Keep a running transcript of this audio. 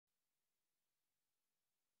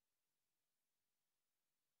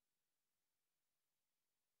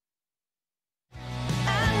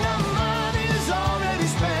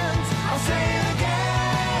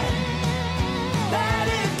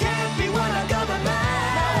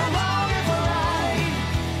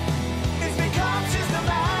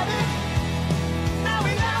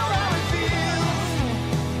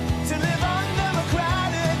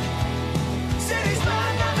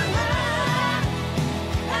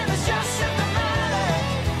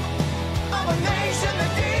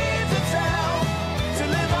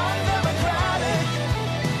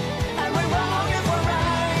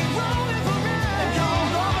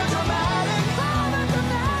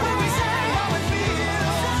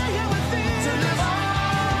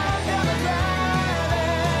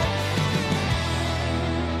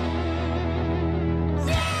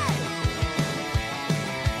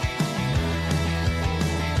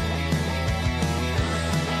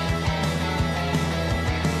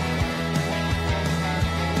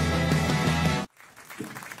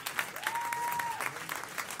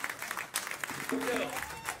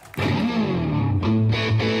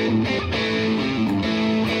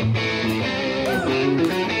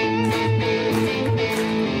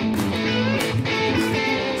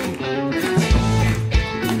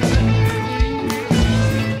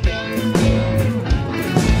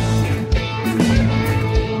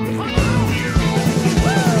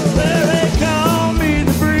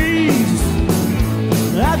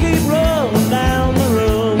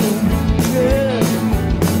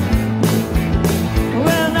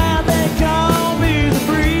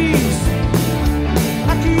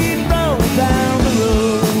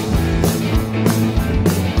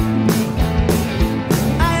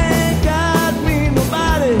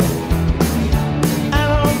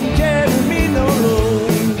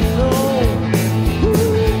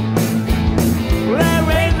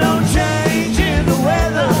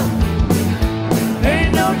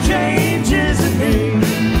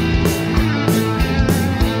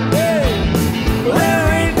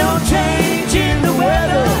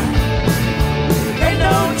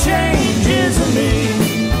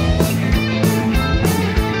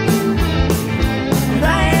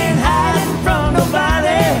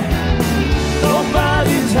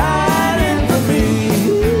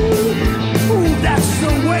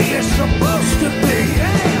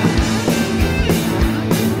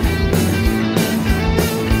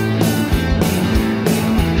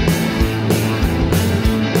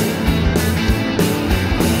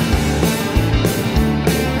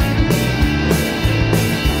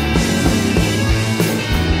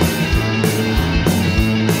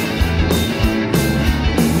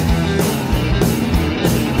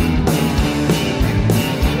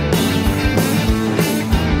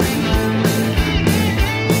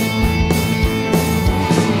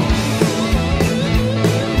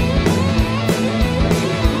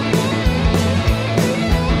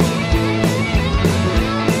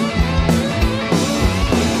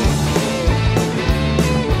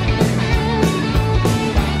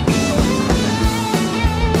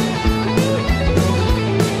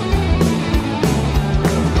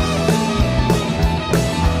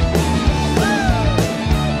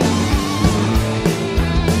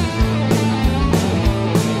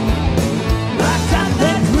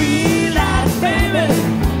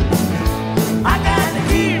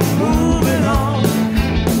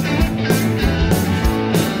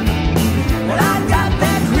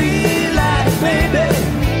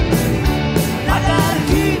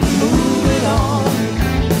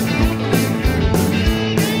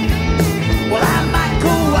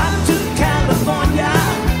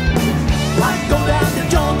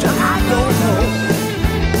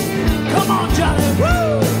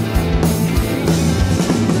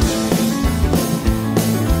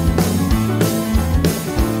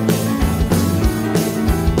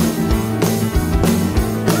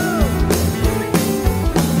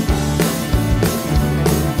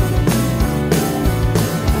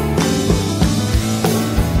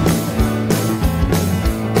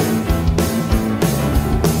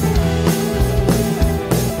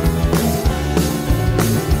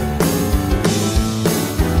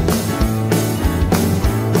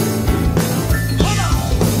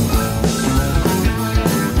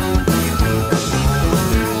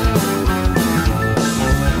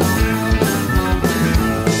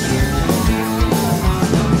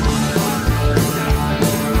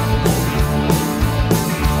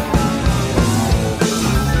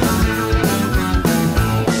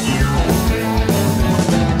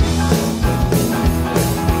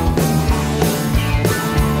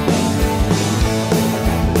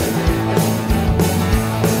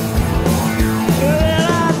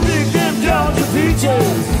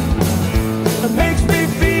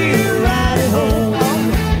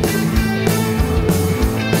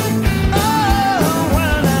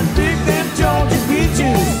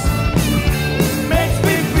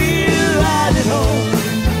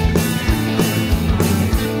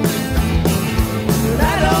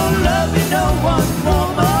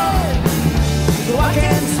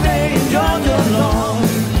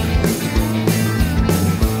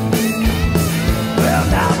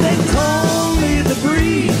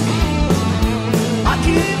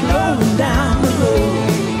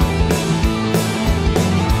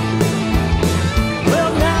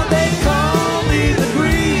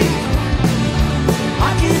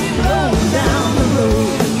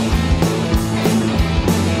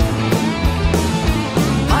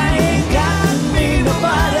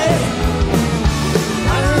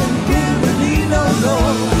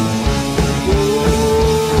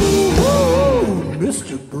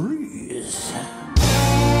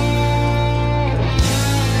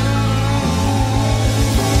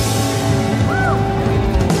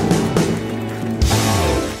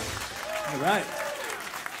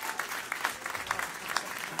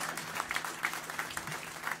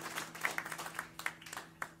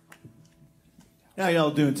How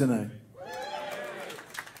y'all doing tonight?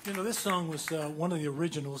 You know, this song was one of the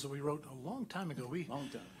originals that we wrote a long time ago.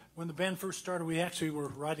 When the band first started, we actually were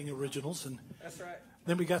writing originals, and that's right.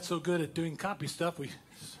 Then we got so good at doing copy stuff, we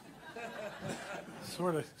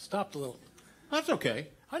sort of stopped a little. That's okay.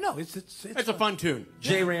 I know it's a fun tune.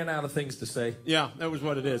 Jay ran out of things to say. Yeah, that was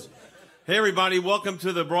what it is. Hey, everybody, welcome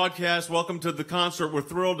to the broadcast. Welcome to the concert. We're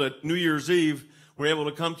thrilled that New Year's Eve we're able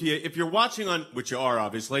to come to you. If you're watching on, which you are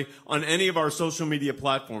obviously, on any of our social media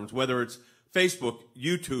platforms, whether it's Facebook,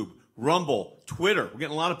 YouTube, Rumble, Twitter. We're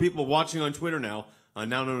getting a lot of people watching on Twitter now,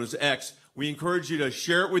 now known as X. We encourage you to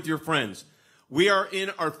share it with your friends. We are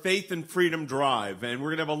in our Faith and Freedom Drive, and we're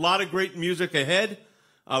going to have a lot of great music ahead.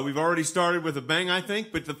 We've already started with a bang, I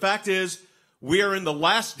think, but the fact is we are in the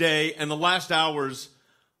last day and the last hours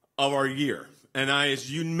of our year. And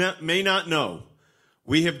as you may not know,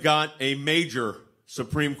 we have got a major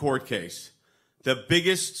Supreme Court case. The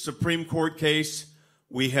biggest Supreme Court case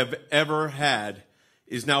we have ever had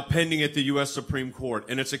is now pending at the U.S. Supreme Court.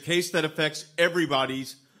 And it's a case that affects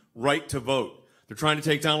everybody's right to vote. They're trying to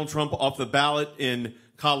take Donald Trump off the ballot in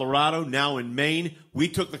Colorado, now in Maine. We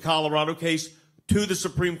took the Colorado case to the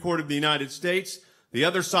Supreme Court of the United States. The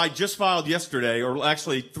other side just filed yesterday, or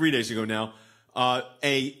actually 3 days ago now,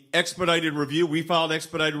 a expedited review. We filed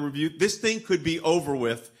expedited review. This thing could be over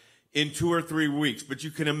with in 2 or 3 weeks, but you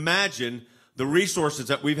can imagine the resources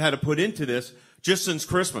that we've had to put into this just since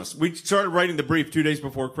Christmas. We started writing the brief 2 days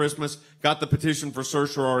before Christmas, got the petition for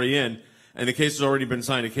certiorari in, and the case has already been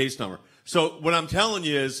signed a case number. So what I'm telling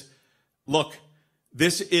you is, look,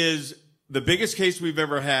 this is the biggest case we've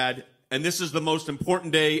ever had, and this is the most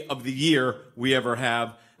important day of the year we ever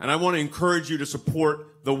have. And I want to encourage you to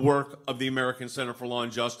support the work of the American Center for Law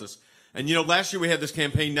and Justice. And, you know, last year we had this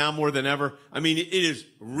campaign, Now More Than Ever. I mean, it is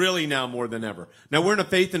really now more than ever. Now, we're in a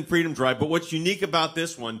Faith and Freedom Drive, but what's unique about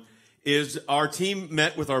this one is our team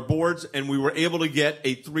met with our boards, and we were able to get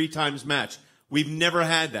a 3 times match. We've never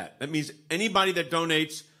had that. That means anybody that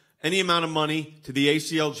donates any amount of money to the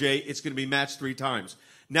ACLJ, it's going to be matched 3 times.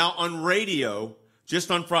 Now, on radio,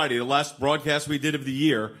 just on Friday, the last broadcast we did of the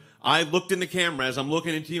year, I looked in the camera as I'm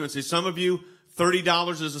looking into you and say, some of you,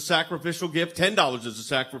 $30 is a sacrificial gift, $10 is a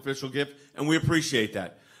sacrificial gift, and we appreciate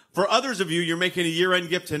that. For others of you, you're making a year-end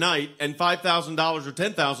gift tonight, and $5,000 or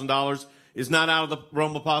 $10,000 is not out of the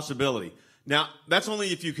realm of possibility. Now, that's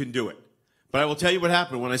only if you can do it. But I will tell you what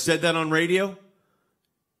happened. When I said that on radio,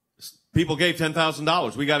 people gave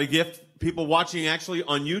 $10,000. We got a gift. People watching actually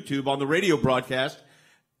on YouTube on the radio broadcast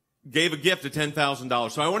gave a gift of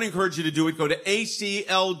 $10,000. So I want to encourage you to do it. Go to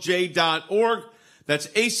aclj.org. That's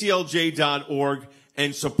aclj.org,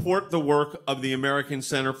 and support the work of the American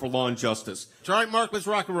Center for Law and Justice. All right, Mark, let's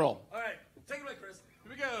rock and roll. All right. Take it away, Chris.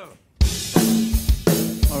 Here we go.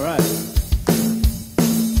 All right.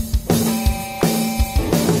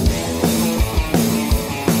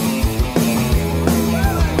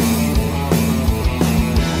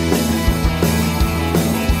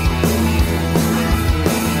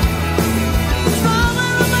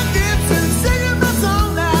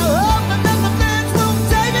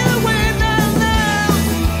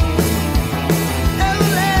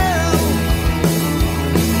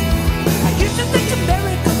 Used to think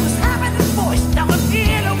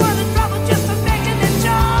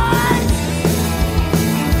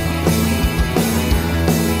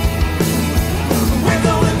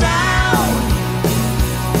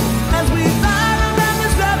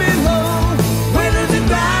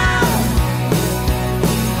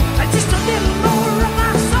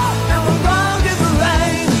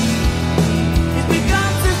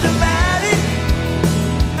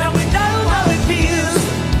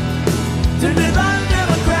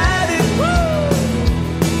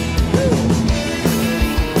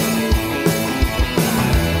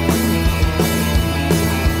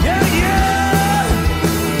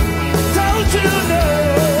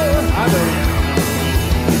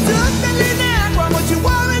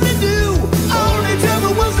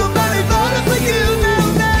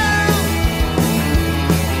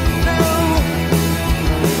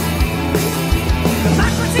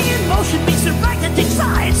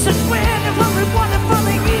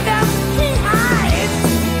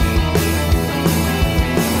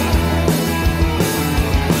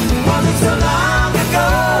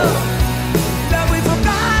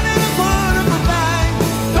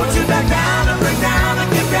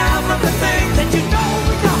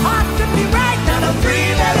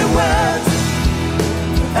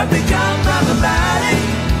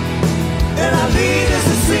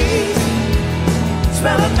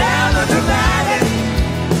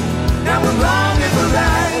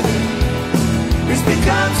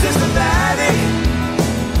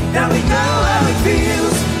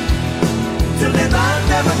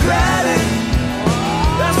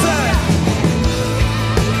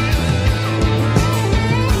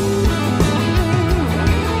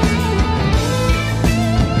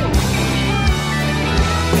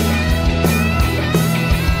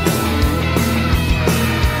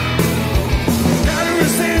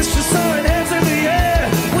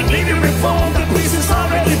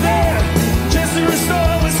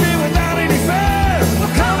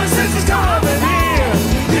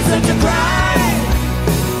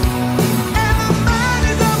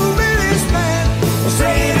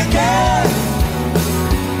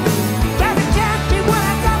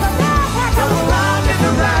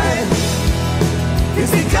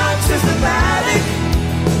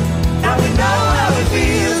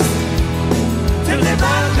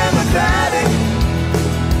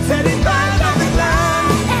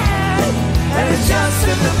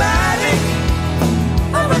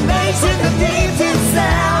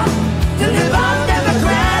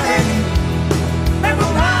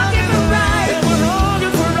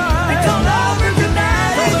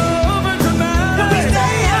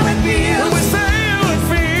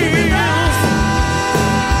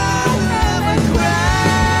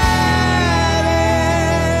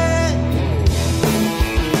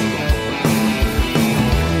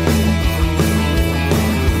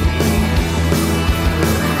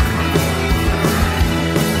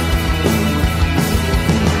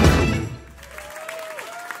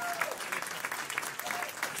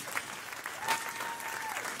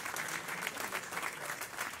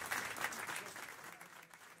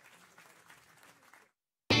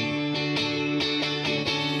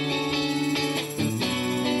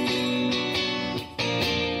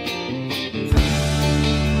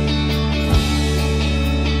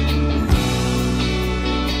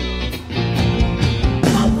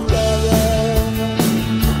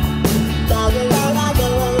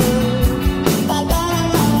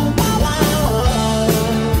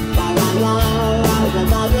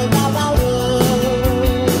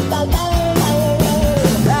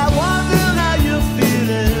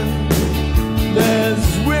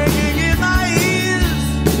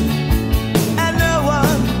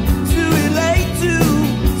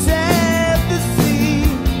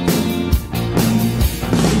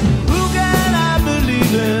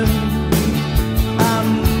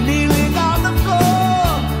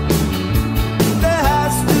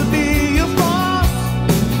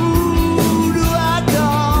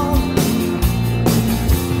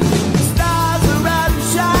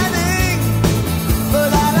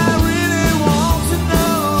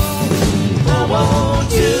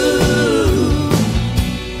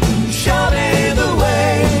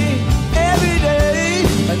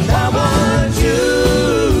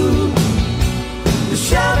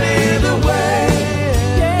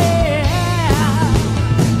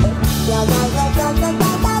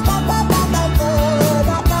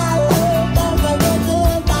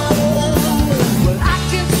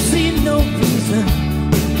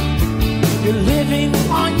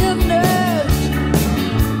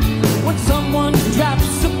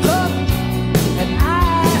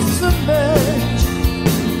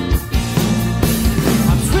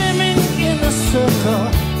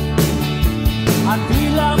I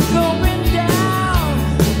feel I'm going down.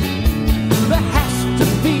 There has to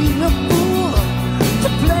be a fool to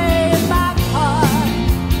play my part.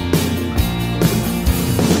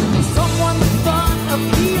 Someone's gonna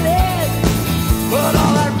feel it, but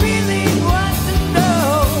all I really want to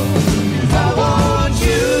know is I want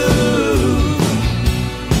you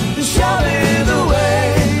to show me the way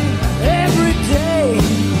every day.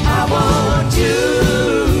 I want you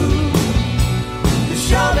to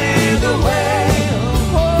show me the way.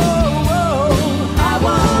 Oh, oh, I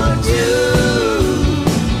want you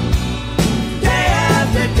day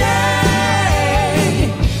after day.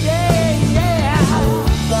 Yeah, yeah.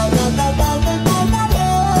 Well,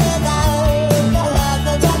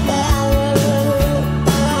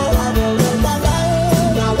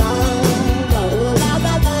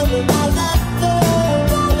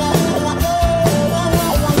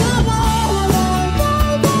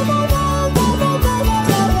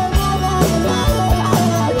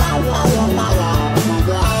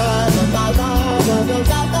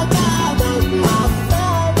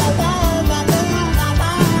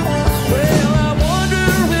 I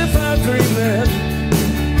wonder if I'm dreaming.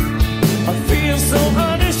 I feel so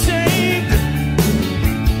unashamed.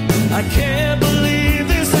 I can't believe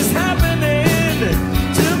this is happening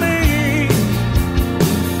to me.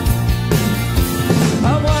 I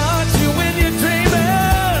watch you when you're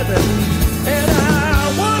dreaming, and I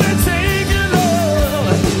wanna take your love.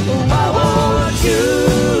 I want you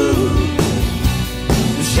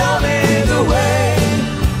to show me the way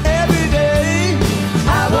every day. I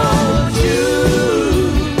want you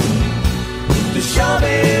to show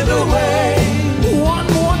me the way one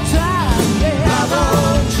more time. Yeah. I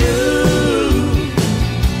want you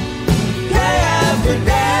day after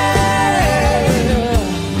day.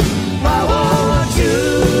 I want you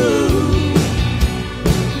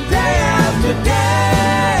day after day.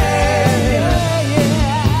 Yeah.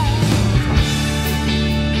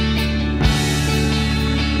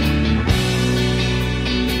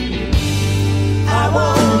 I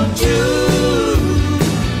want you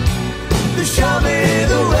to show me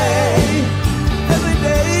the way every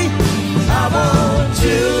day. I want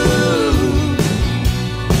you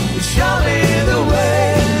to show me the way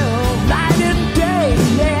night and day.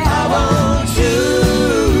 Yeah. I want you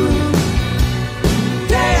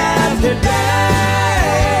day after day.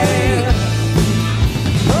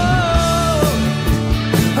 Oh,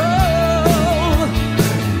 oh.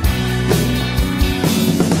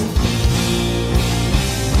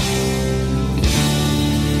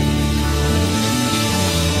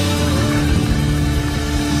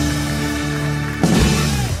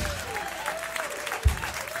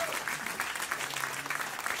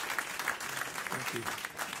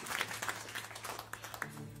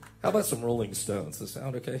 How about some Rolling Stones? Does that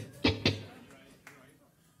sound okay?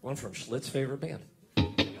 One from Schlitt's favorite band.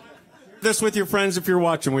 This with your friends if you're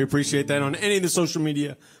watching. We appreciate that on any of the social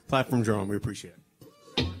media platforms you're on. We appreciate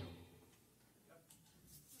it.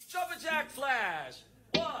 Jumpin' Jack Flash.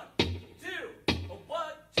 1, 2,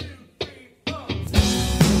 1, 2, 3, 4. All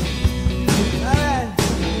right.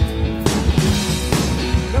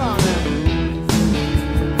 Come on, man.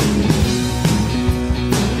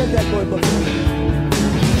 Get that boy book.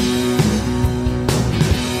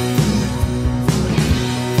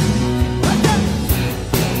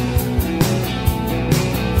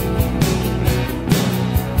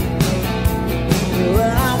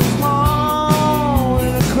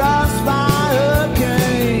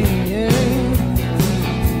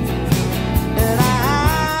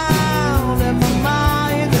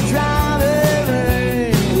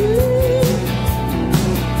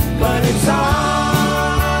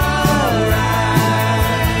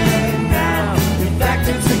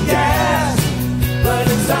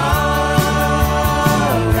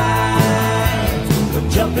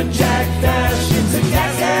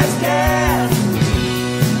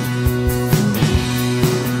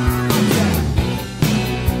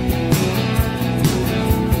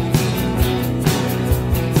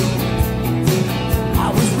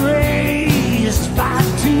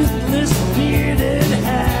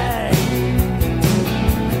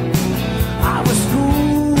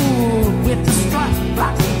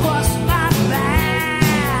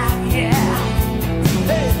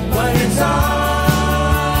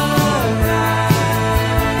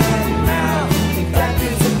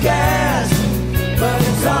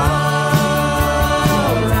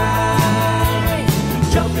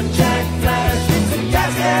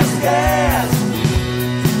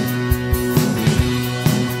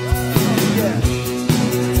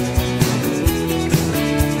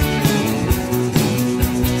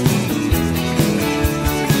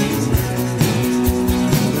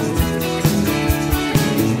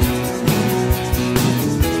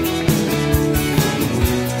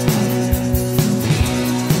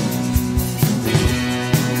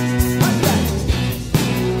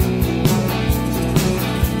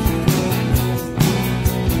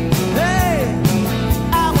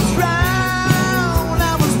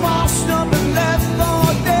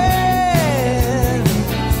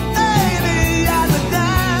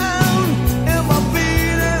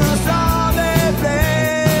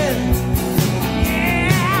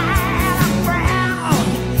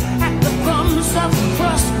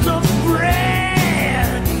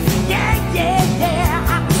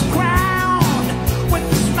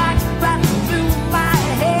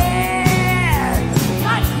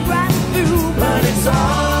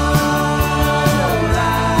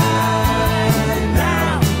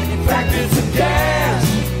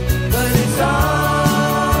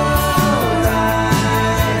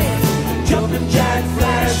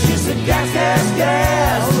 gas,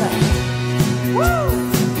 gas. All right. Woo!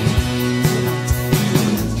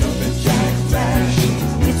 Jumping jack flash,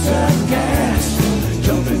 it's a gas.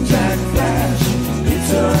 Jumping jack flash,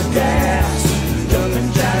 it's a gas.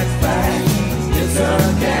 Jumping jack flash, it's a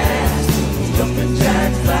gas. Jumping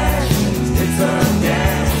jack flash, it's a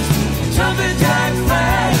gas. Jumping jack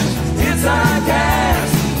flash, it's a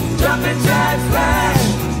gas. Jumping jack flash,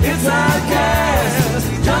 it's a gas.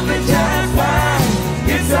 Jumping jack flash,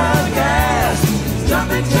 it's a gas.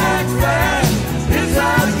 Jumping jack flash, it's a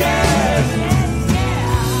gas.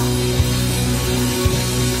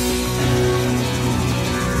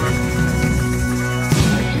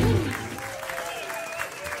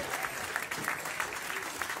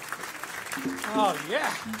 Oh,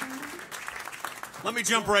 yeah. Let me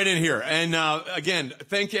jump right in here. And again,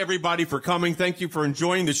 thank you everybody for coming. Thank you for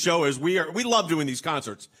enjoying the show as we love doing these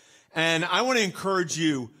concerts. And I want to encourage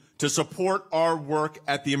you to support our work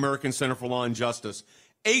at the American Center for Law and Justice,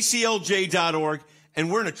 aclj.org.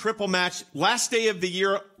 And we're in a triple match. Last day of the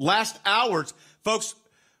year, last hours. Folks,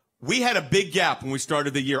 we had a big gap when we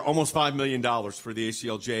started the year, almost $5 million for the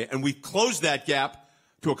ACLJ. And we closed that gap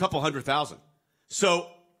to a couple $100,000. So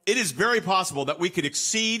it is very possible that we could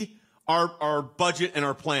exceed our budget and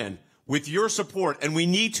our plan with your support. And we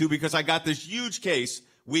need to, because I got this huge case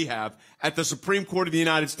we have at the Supreme Court of the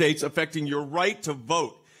United States affecting your right to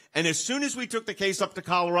vote. And as soon as we took the case up to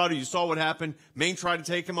Colorado, you saw what happened. Maine tried to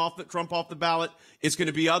take Trump off the ballot. It's going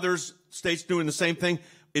to be others, states doing the same thing.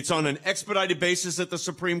 It's on an expedited basis at the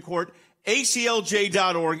Supreme Court.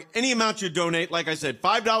 ACLJ.org. Any amount you donate, like I said,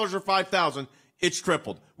 $5 or $5,000, it's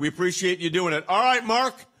tripled. We appreciate you doing it. All right,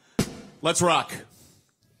 Mark, let's rock.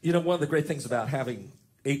 You know, one of the great things about having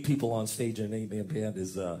 8 people on stage in an 8-man band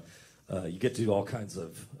is you get to do all kinds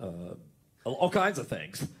of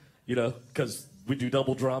things, you know, because we do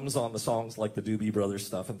double drums on the songs like the Doobie Brothers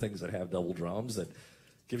stuff and things that have double drums. That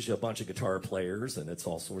gives you a bunch of guitar players, and it's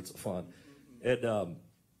all sorts of fun. And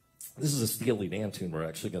this is a Steely Dan tune we're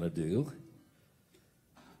actually going to do.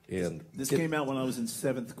 And This came out when I was in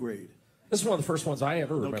 7th grade. This is one of the first ones I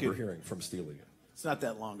ever remember kidding. hearing from Steely. It's not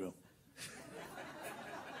that long ago.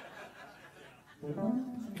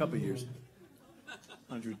 A couple of years.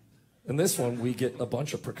 100. And this one, we get a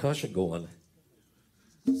bunch of percussion going.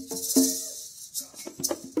 I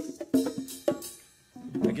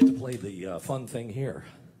get to play the fun thing here.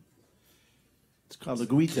 It's called the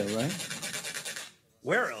Guita, right?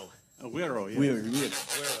 Güero. A Güero, yeah. Weird. Güero.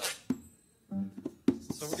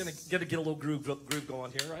 So we're going to get a little groove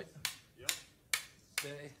going here, right? Yep.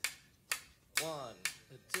 Okay. 1,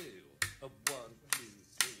 2, 1, 2,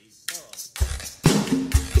 3, 4.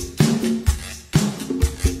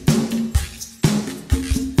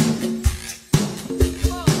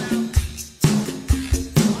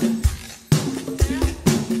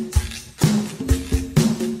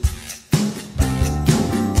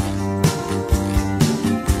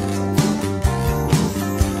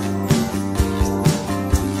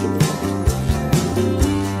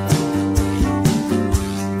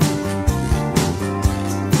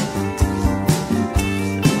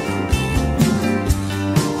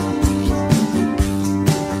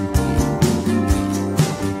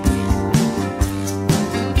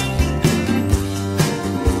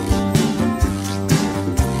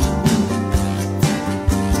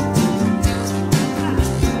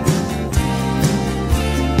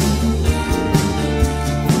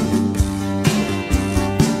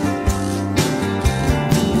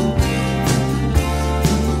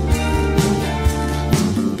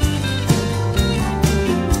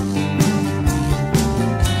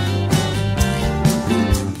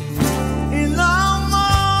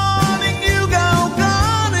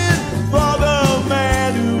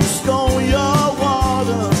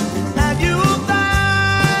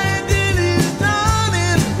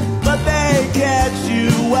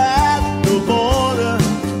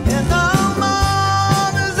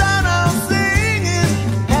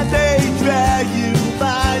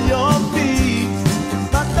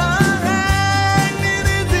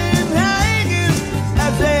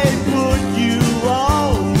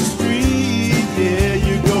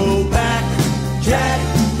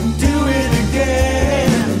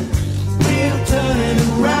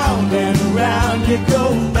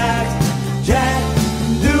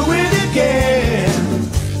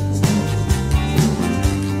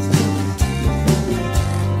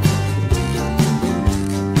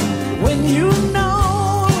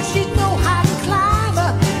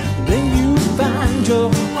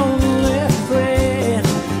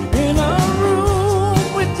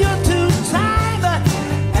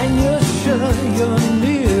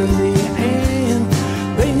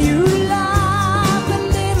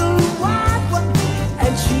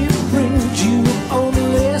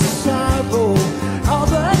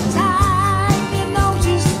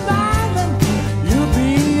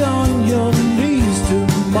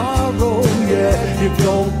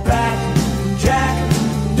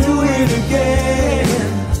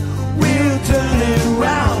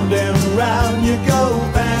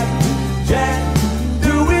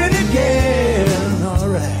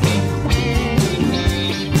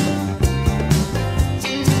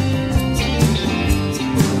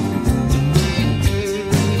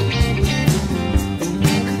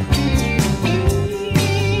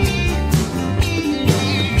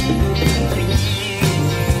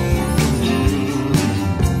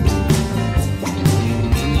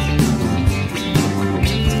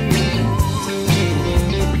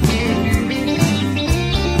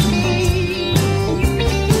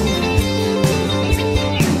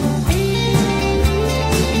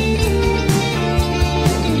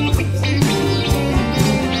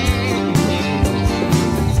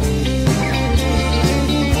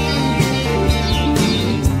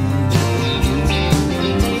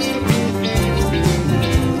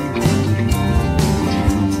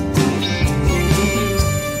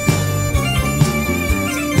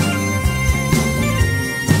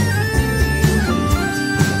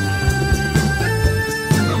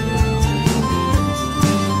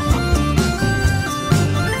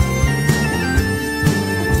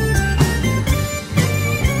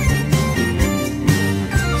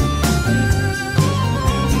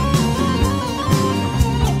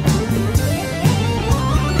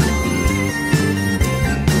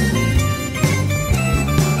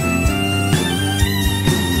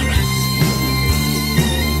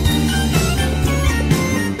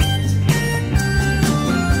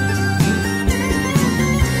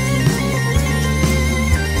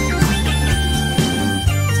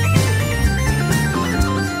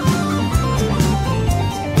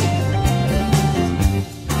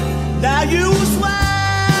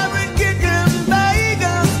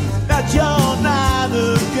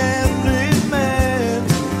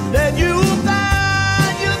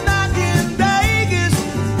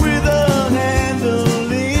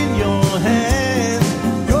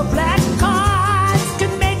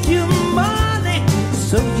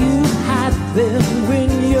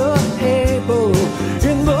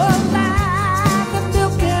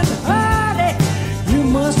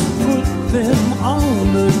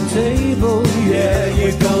 people, yeah,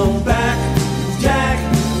 you go back, Jack,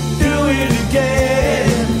 do it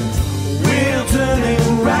again. We'll turn it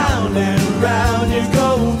round and round, you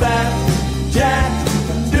go back, Jack,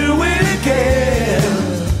 do it again.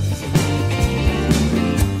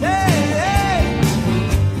 Hey, hey.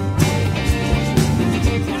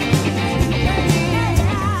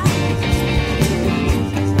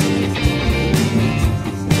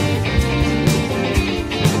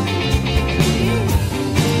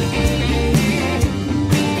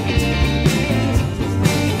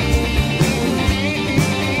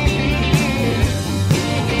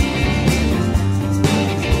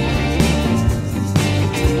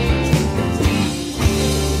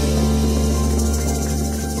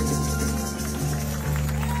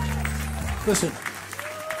 Listen.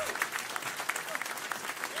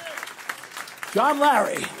 John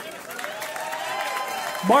Larry.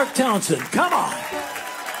 Mark Townsend, come on.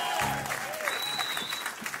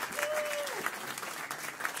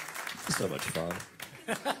 So much fun.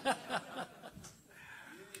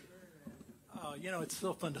 You know, it's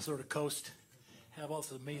so fun to sort of coast, have all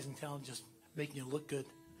this amazing talent just making you look good.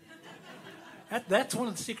 That's one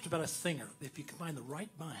of the secrets about a singer. If you can find the right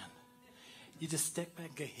man, you just step back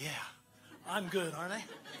and go, yeah, I'm good, aren't I?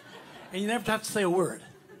 And you never have to say a word.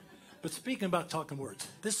 But speaking about talking words,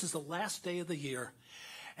 this is the last day of the year,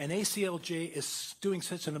 and ACLJ is doing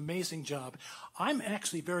such an amazing job. I'm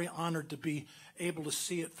actually very honored to be able to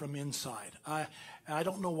see it from inside. I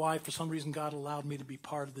don't know why, for some reason, God allowed me to be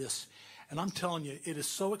part of this. And I'm telling you, it is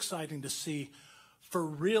so exciting to see for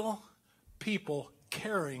real people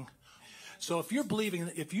caring. So if you're believing,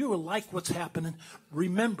 if you like what's happening,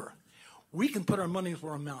 remember, we can put our money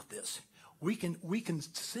where our mouth is. We can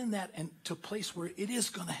send that to a place where it is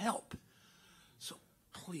going to help. So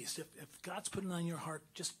please, if God's putting it on your heart,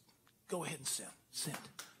 just go ahead and send.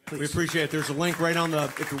 Please. We appreciate it. There's a link right on the,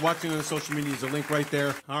 if you're watching on the social media, there's a link right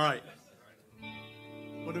there. All right.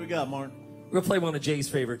 What do we got, Martin? We're going to play one of Jay's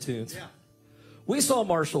favorite tunes. Yeah. We saw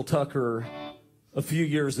Marshall Tucker a few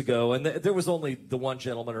years ago, and there was only the one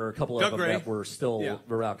gentleman or a couple of Doug them Gray. that were still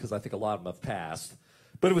around, because I think a lot of them have passed.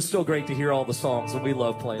 But it was still great to hear all the songs, and we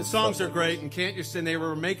love playing. The songs stuff are great, and Can't You Sing? They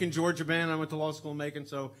were Macon, Georgia band. I went to law school in Macon,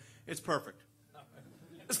 so it's perfect.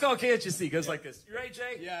 It's called Can't You See. It goes like this. You ready,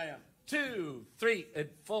 Jay? Yeah, I am. 2, 3, and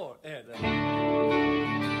 4, and...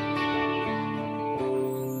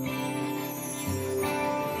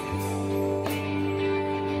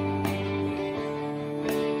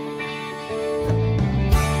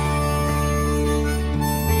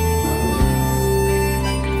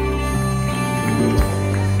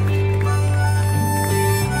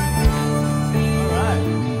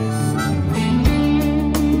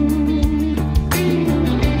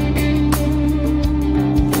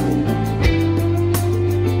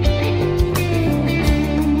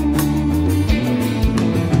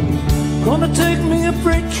 Gonna take me a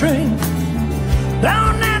freight train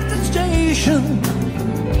down at the station.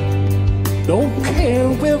 Don't care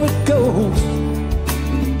where it goes.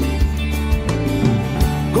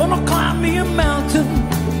 Gonna climb me a mountain,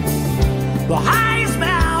 the highest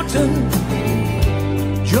mountain.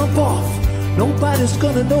 Jump off, nobody's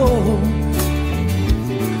gonna know.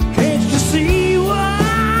 Can't you see what?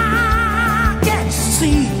 Can't you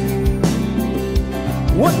see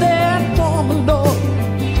what that woman does?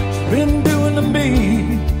 Been doing to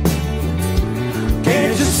me?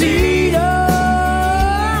 Can't you see? Oh,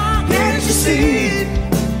 can't you see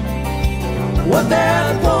what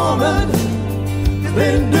that woman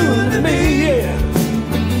been doing to me? Yeah.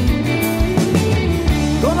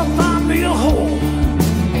 Gonna find me a hole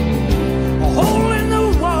in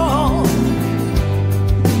the wall.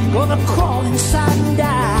 Gonna crawl inside and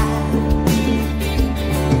die.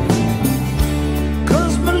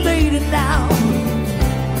 'Cause my lady now,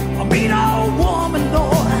 mean old woman,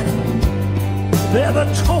 Lord, never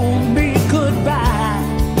told me goodbye.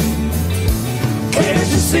 Can't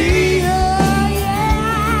you see, oh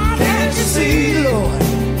yeah, can't you see, Lord,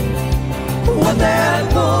 what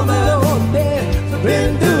that woman, Lord, has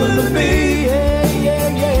been doing to me? Yeah, yeah,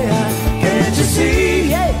 yeah. Can't you see,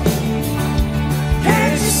 yeah,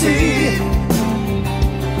 can't you see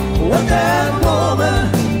what that woman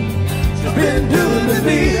has been doing to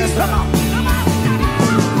me? Come on.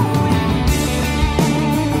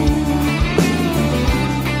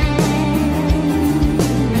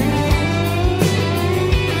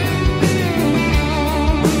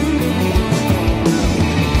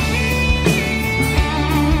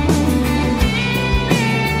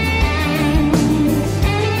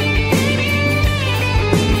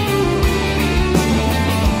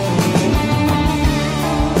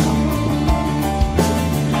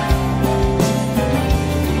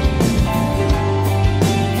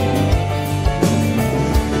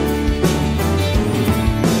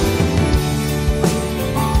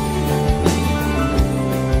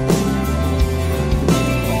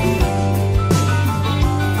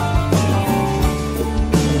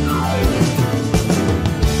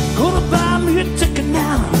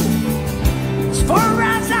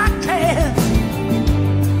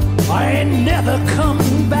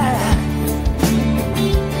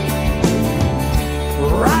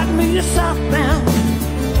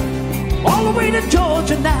 way to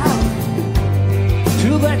Georgia now,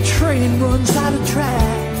 till that train runs out of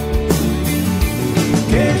track.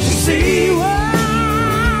 Can't you see,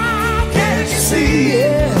 can't you see,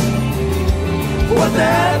 yeah, what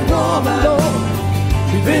that woman, Lord,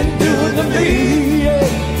 she's been doing to me, yeah.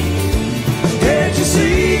 Can't you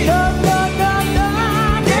see, no,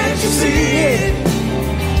 can't you see,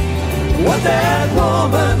 what that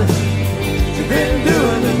woman, she's been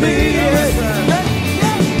doing to me, yeah.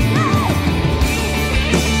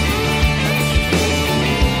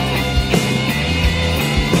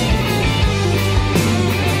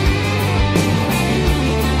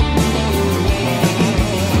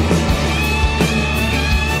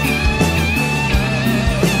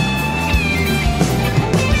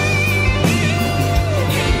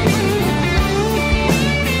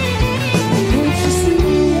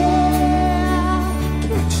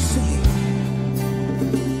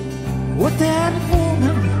 What that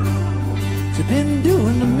woman, she's been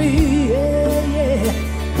doing to me, yeah, yeah.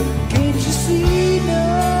 Can't you see, no,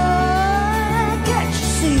 can't you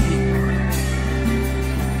see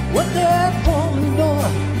what that woman,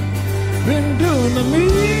 Lord, been doing to me?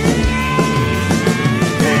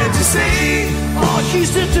 Can't you see? Oh,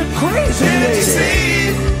 she's such a crazy lady. Can't you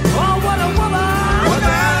see? Oh, what a woman. What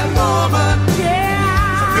that woman, yeah,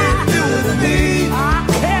 she's been doing to me. I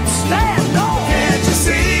can't stand, no. Can't you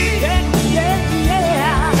see? Can't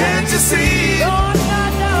you see? No, no,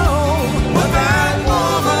 no. What that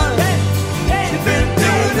woman, she's been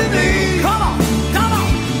doing to me. Come on.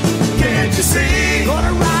 Can't you see?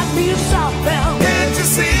 Gonna ride me southbound. Can't you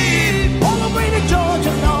see? All the way to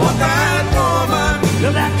Georgia, no. What that woman,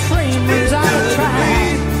 till that train runs out of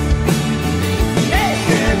track.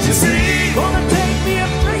 Can't you see? Gonna take me a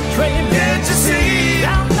freight train. Can't you see?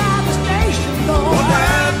 Down by the station, no. What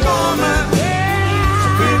that woman,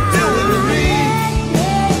 she's been doing to me.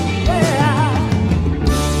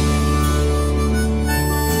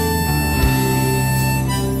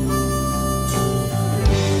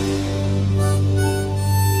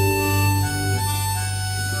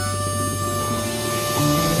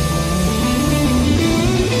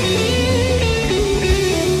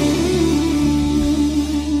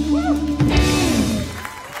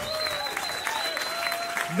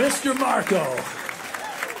 Mr. Marco.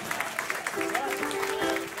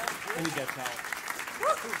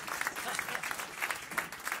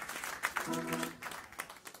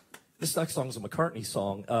 This next song is a McCartney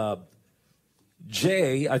song.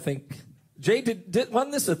 Jay, I think. Jay,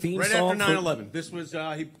 wasn't this a theme Right song? after 9/11. This was,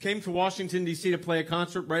 he came to Washington, D.C. to play a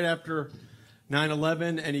concert right after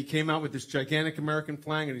 9/11, and he came out with this gigantic American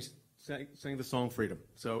flag, and he sang the song Freedom.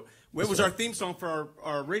 So it was our theme song for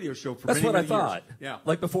our radio show for That's many, what I many thought. years. Yeah.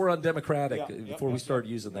 Like before Undemocratic, Yeah, before we started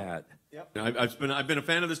using that. Yep. I've been a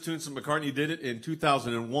fan of this tune since McCartney did it in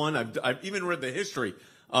 2001. I've even read the history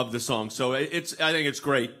of the song, so I think it's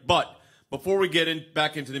great. But before we get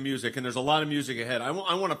back into the music, and there's a lot of music ahead, I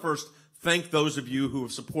want to first thank those of you who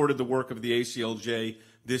have supported the work of the ACLJ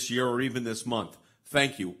this year or even this month.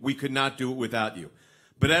 Thank you. We could not do it without you.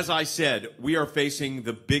 But as I said, we are facing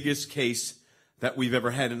the biggest case that we've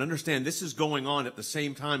ever had. And understand, this is going on at the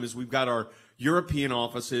same time as we've got our European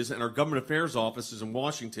offices and our government affairs offices in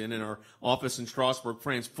Washington and our office in Strasbourg,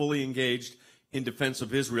 France, fully engaged in defense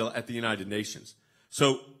of Israel at the United Nations.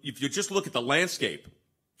 So if you just look at the landscape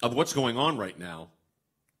of what's going on right now,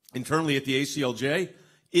 internally at the ACLJ,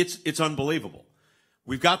 it's unbelievable.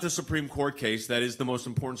 We've got the Supreme Court case that is the most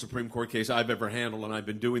important Supreme Court case I've ever handled, and I've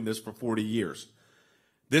been doing this for 40 years.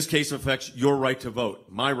 This case affects your right to vote,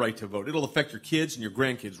 my right to vote. It'll affect your kids and your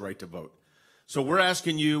grandkids' right to vote. So we're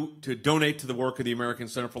asking you to donate to the work of the American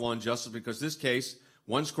Center for Law and Justice because this case,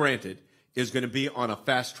 once granted, is going to be on a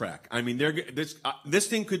fast track. I mean, this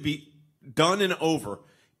thing could be done and over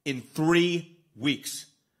in 3 weeks.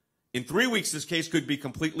 In 3 weeks, this case could be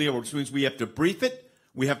completely over, which means we have to brief it,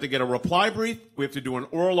 we have to get a reply brief, we have to do an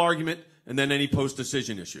oral argument, and then any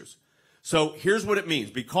post-decision issues. So here's what it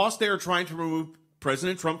means. Because they are trying to remove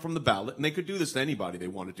President Trump from the ballot, and they could do this to anybody they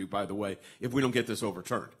want to do, by the way, if we don't get this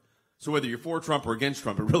overturned. So whether you're for Trump or against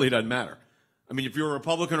Trump, it really doesn't matter. I mean, if you're a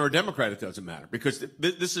Republican or a Democrat, it doesn't matter because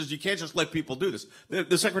this is, you can't just let people do this.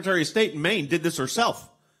 The Secretary of State in Maine did this herself.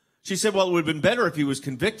 She said, well, it would have been better if he was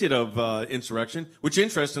convicted of insurrection, which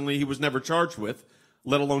interestingly he was never charged with,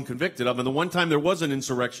 let alone convicted of. And the one time there was an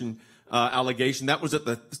insurrection allegation, that was at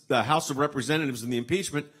the House of Representatives in the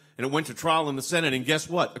impeachment, and it went to trial in the Senate, and guess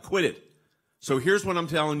what? Acquitted. So here's what I'm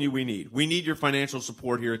telling you we need. We need your financial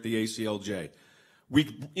support here at the ACLJ.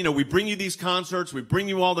 We bring you these concerts, we bring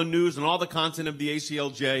you all the news and all the content of the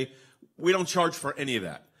ACLJ. We don't charge for any of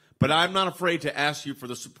that. But I'm not afraid to ask you for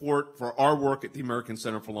the support for our work at the American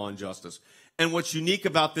Center for Law and Justice. And what's unique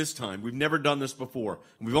about this time, we've never done this before.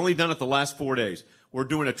 We've only done it the last 4 days. We're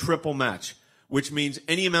doing a triple match, which means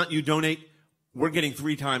any amount you donate, we're getting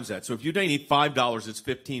 3 times that. So if you donate $5, it's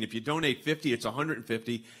 $15. If you donate $50, it's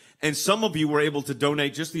 $150. And some of you were able to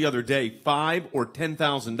donate just the other day $5,000 or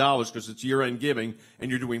 $10,000 because it's year-end giving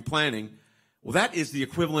and you're doing planning. Well, that is the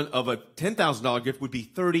equivalent of a $10,000 gift would be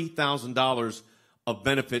 $30,000 of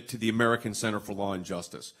benefit to the American Center for Law and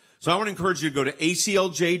Justice. So I want to encourage you to go to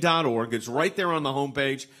aclj.org. It's right there on the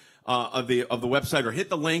homepage of the website, or hit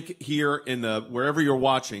the link here in the wherever you're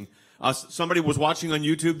watching. Somebody was watching on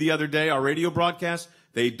YouTube the other day, our radio broadcast.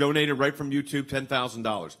 They donated right from YouTube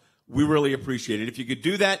 $10,000. We really appreciate it. If you could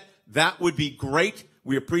do that, that would be great.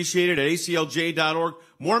 We appreciate it at aclj.org.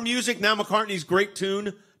 More music now. McCartney's great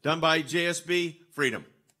tune done by JSB, Freedom.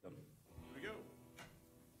 Here we go.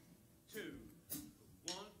 2,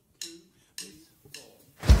 1, 2, 3, 4.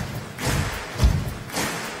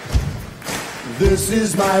 This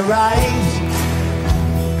is my right,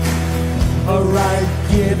 a right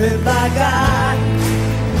given by God,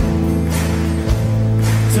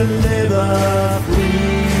 to live a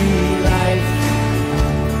free life,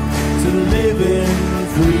 to live in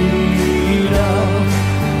freedom.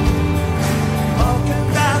 Talking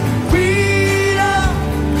about freedom,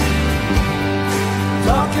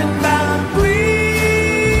 talking about freedom.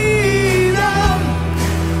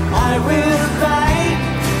 I will fight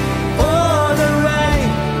for the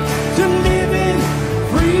right to live in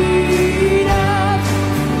freedom.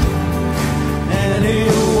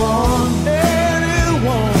 Anyone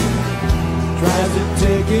tries to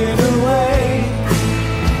take it away,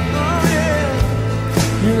 oh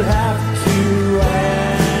yeah, you have to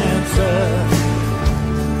answer,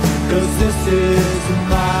 'cause this is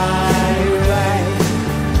my right.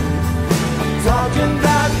 I'm talking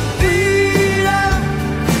about freedom,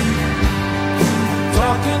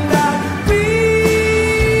 talking about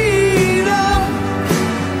freedom.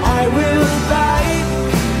 I will fight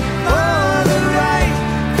for the right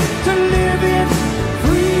to live in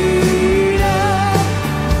freedom.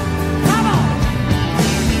 Come on!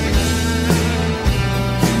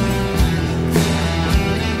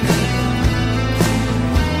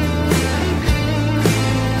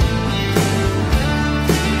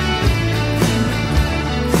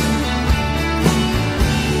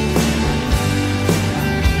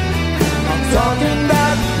 I'm talking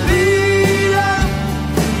about freedom.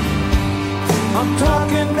 I'm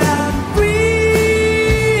talking about freedom.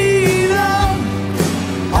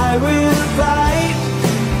 I will fight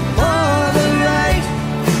for the right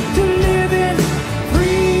to live in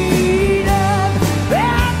freedom.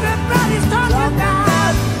 Everybody's talking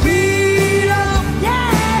about freedom.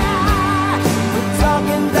 Yeah, we're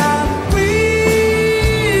talking about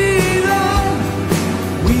freedom.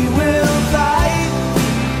 We will fight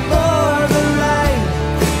for the right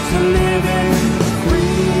to live in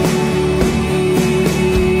freedom.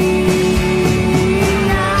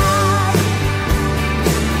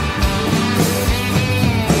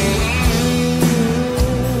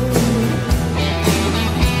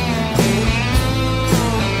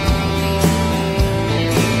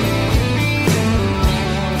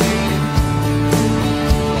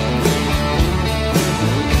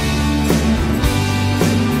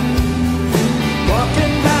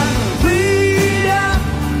 Talking about freedom,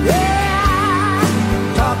 yeah.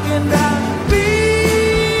 Talking about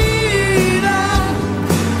freedom.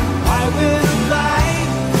 I will fight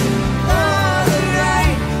for the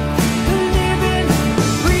right to live in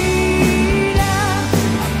freedom.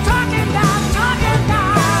 Talking about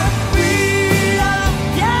freedom,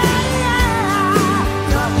 yeah.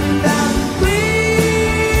 Talking about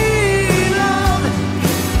freedom.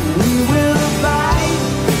 We will fight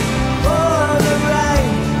for the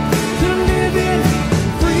right to live in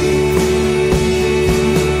freedom.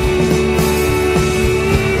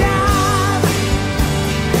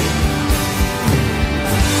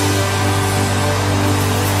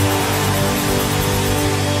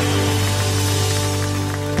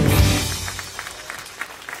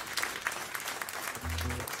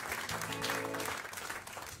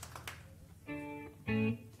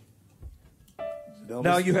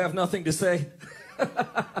 Now you have nothing to say.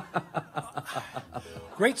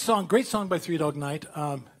 Great song by Three Dog Night,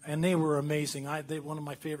 and they were amazing. They're one of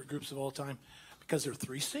my favorite groups of all time because they're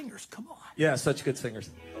 3 singers. Come on. Yeah, such good singers.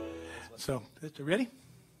 So, ready?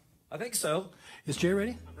 I think so. Is Jay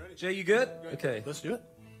ready? Jay, you good? Okay. Let's do it.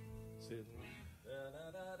 Yeah,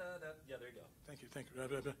 there you go. Thank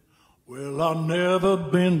you. Well, I've never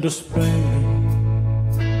been to Spain,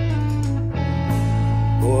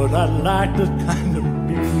 but I like the kind of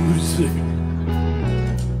music.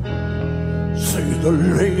 Say the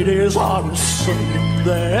ladies are singing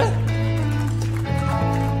there,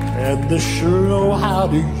 and they sure know how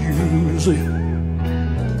to use it.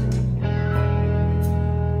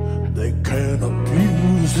 They can't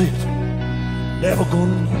abuse it, never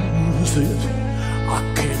gonna lose it. I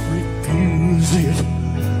can't refuse it.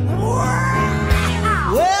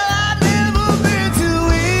 Well, I've never been to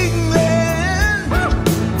England,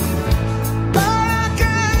 but I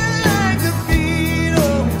kinda like the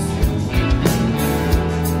Beatles.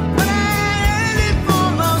 When I headed for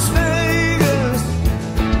Las Vegas,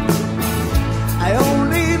 I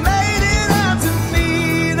only made it out to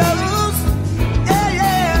Needles. Yeah,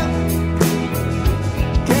 yeah.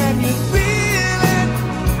 Can you feel it?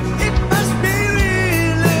 It must be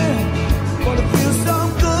really. But it feels so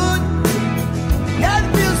good. Yeah, it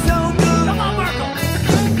feels so good. Come on, Marco.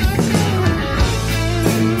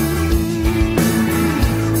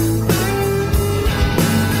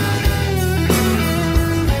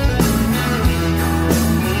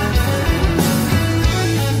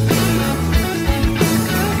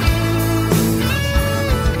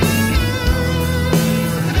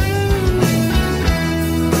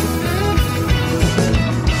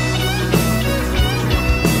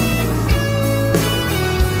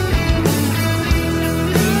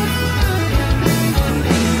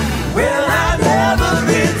 Well, I've never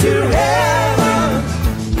been to heaven,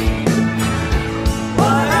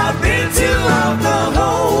 but I've been to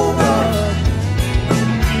Oklahoma.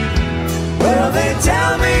 Well, they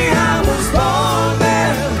tell me I was born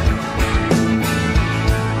there,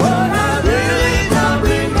 but I really don't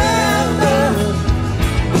remember.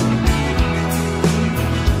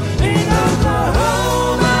 In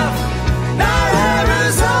Oklahoma, not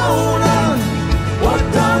Arizona. What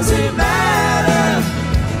does it matter?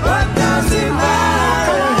 What does it matter?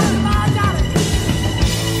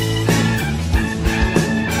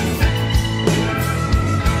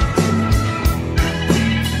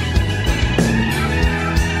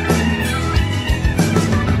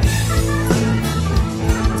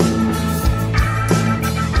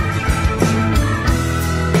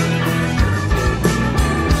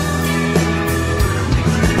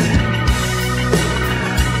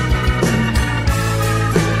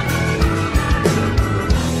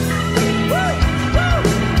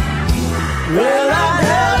 Well, I've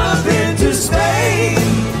never been to Spain,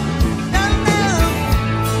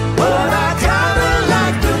 but I kinda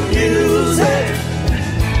like the music.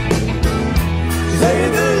 Say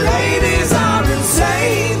the ladies are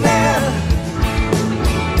insane there,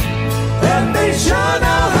 and they sure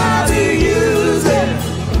know how to use it.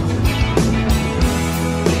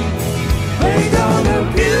 They don't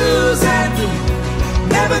abuse it,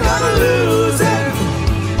 never gonna lose it.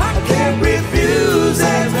 I can't refuse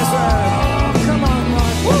it. That's right. Come on,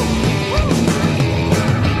 Mark. Woo!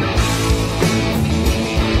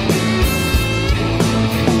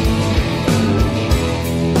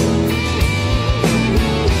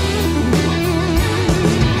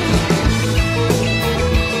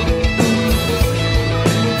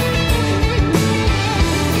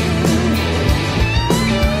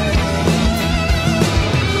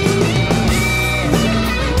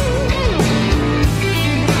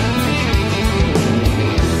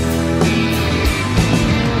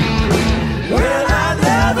 Well, I've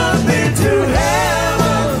never been to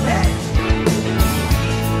heaven,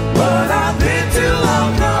 but I've been to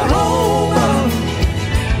Oklahoma.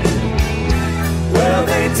 Well,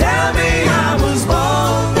 they tell me I was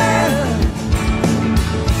born there,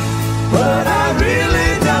 but I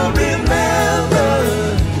really don't remember.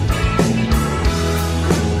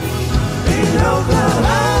 In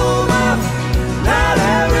Oklahoma, not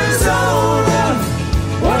Arizona.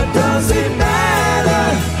 What does it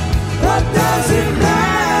matter? What does it matter?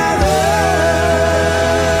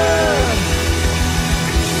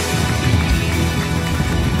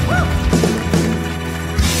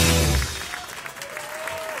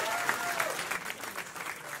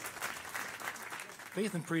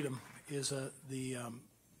 Faith and freedom is the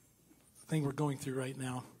thing we're going through right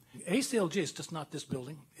now. ACLG is just not this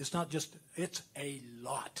building. It's not just. It's a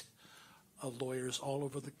lot of lawyers all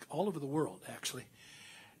over the world, actually.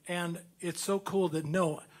 And it's so cool that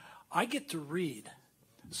I get to read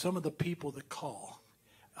some of the people that call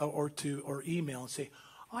or email and say,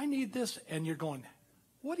 "I need this," and you're going,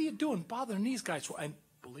 "What are you doing bothering these guys for?" And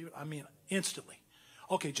believe it, I mean, instantly.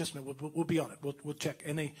 Okay, just a minute. We'll be on it. We'll check.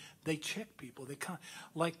 And they check people. They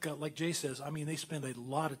like Jay says. I mean, they spend a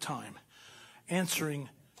lot of time answering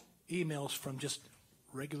emails from just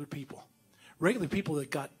regular people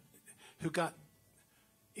who got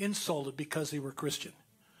insulted because they were Christian,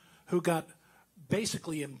 who got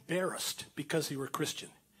basically embarrassed because they were Christian.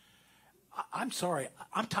 I'm sorry.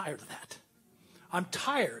 I'm tired of that. I'm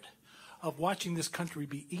tired of watching this country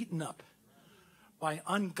be eaten up by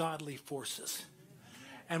ungodly forces.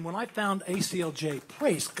 And when I found ACLJ,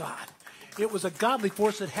 praise God, it was a godly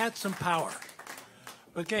force that had some power.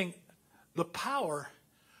 But gang, the power,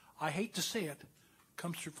 I hate to say it,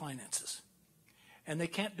 comes through finances. And they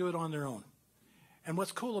can't do it on their own. And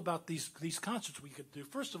what's cool about these concerts we could do,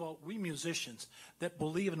 first of all, we musicians that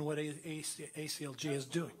believe in what ACLJ is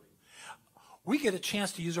doing, we get a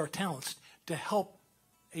chance to use our talents to help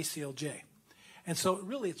ACLJ. And so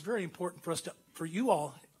really it's very important for you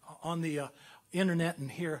all on the internet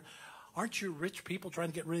and here, aren't you rich people trying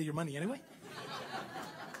to get rid of your money anyway?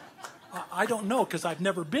 I don't know because I've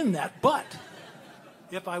never been that, but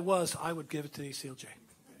if I was, I would give it to ACLJ.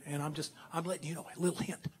 And I'm letting you know, a little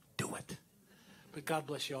hint, do it. But God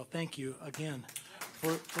bless you all. Thank you again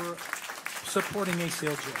for supporting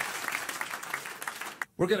ACLJ.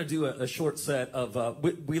 We're going to do a short set of,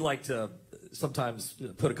 we like to sometimes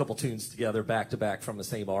put a couple tunes together back to back from the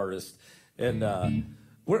same artist. And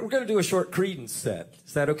we're going to do a short Creedence set.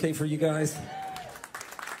 Is that okay for you guys?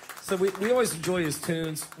 So we always enjoy his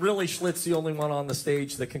tunes. Really, Schlitt's the only one on the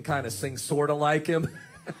stage that can kind of sing sort of like him.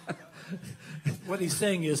 What he's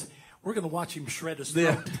saying is, we're going to watch him shred his throat.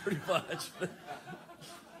 Yeah, pretty much.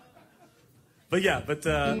 But yeah,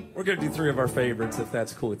 we're going to do 3 of our favorites if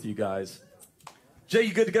that's cool with you guys. Jay,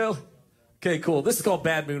 you good to go? Okay, cool. This is called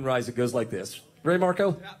Bad Moon Rise. It goes like this. Ready,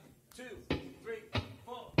 Marco? Yeah. 2, 3,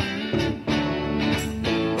 4.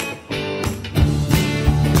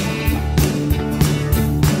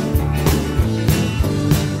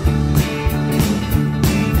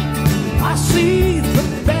 I see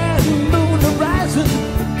the bad moon rising.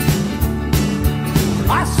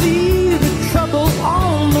 I see the trouble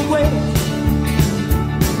on the way.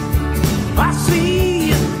 I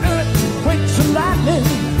see earthquakes and lightning.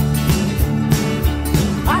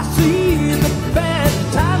 I see the bad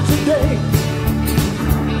times today.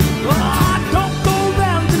 Oh, don't go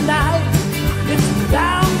round tonight. It's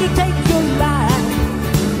bound to take your life.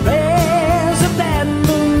 There's a bad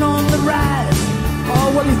moon on the rise.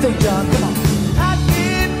 Oh, what do you think, John? Come on. I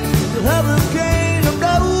get the hurricane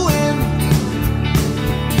blowing.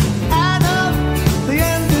 I know the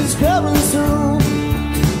end is coming soon.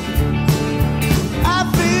 I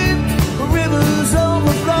feel the rivers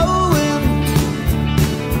overflowing,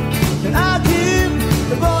 and I hear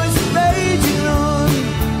the voice raging on.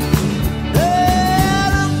 Hey,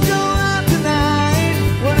 don't go out tonight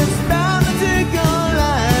when it's bound to take your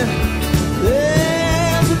life.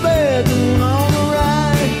 There's a bad moon on the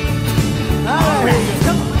rise. All right,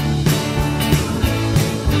 come on.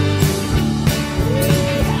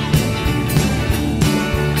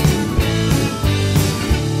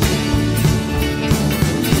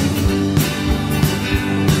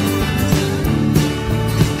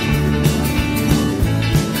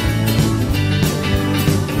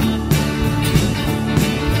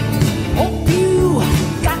 Hope you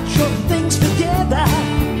got your things together.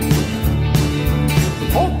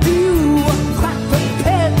 Hope you are quite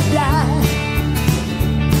prepared to die.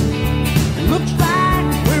 Looks like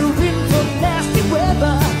we're in for nasty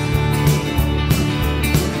weather.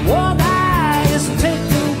 One eye is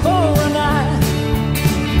taken for an eye.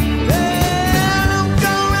 Well, don't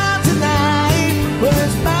go out tonight, but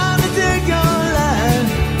it's bound to take your life.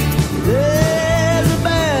 There's a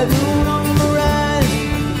bad moon on the rise.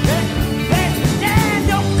 Yeah,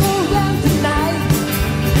 don't go out tonight.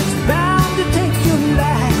 It's bound to take your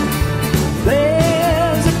life.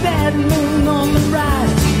 There's a bad moon on the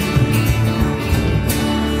rise.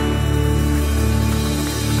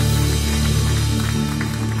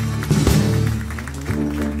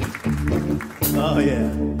 Oh,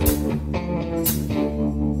 yeah.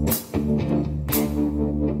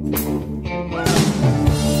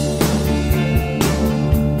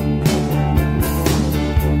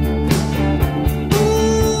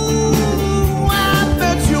 Ooh, I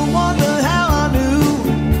bet you wonder how I knew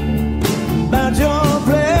about your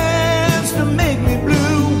plans to make me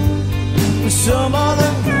blue. Some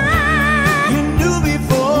other guy you knew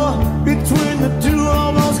before. Between the two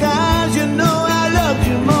of those guys, you know I loved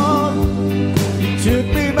you more. You took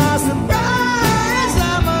me by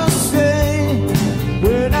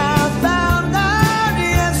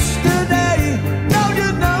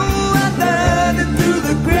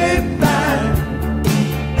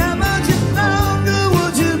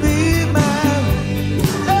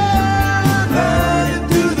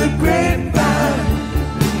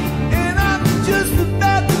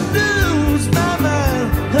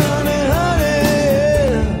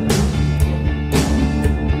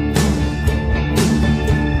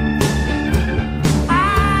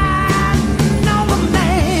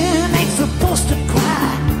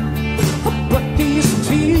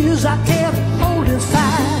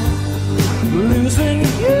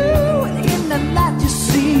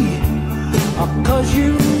 'cause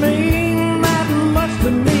you mean that much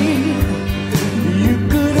to me. You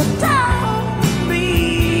could have told me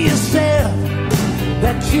yourself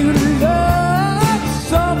that you love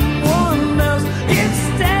someone else.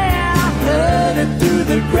 Instead, I heard it through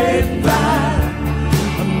the grapevine.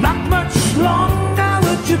 Not much longer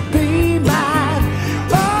would you be mine.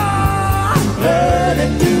 Oh, I heard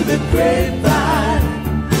it through the grapevine,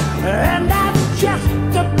 and I'm just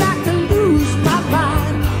about to lose my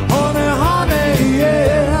mind. Honey, honey,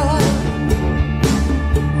 yeah.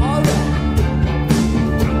 All right.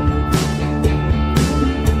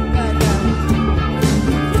 Right now.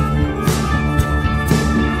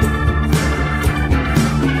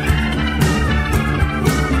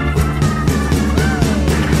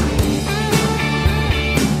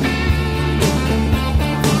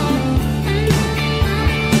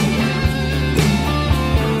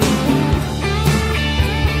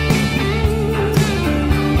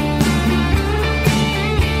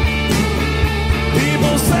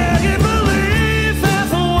 People say you believe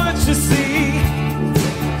half of what you see,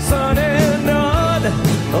 son, and none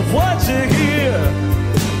of what you hear.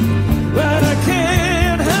 But I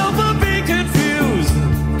can't help but be confused,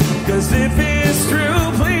 'cause if it's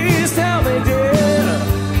true, please tell me, dear,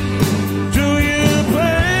 do you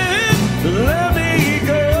plan to let me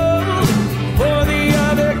go for the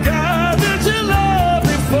other guy that you loved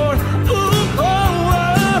before? Ooh, oh,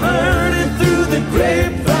 I heard it through the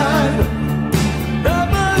grapevine. Not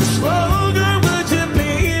much longer would you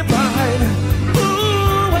be mine.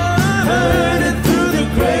 Ooh, I heard it through the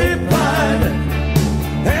grapevine,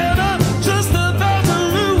 and I'm just about to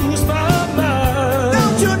lose my mind.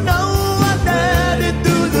 Don't you know I heard it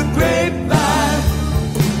through the grapevine?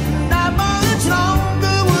 Not much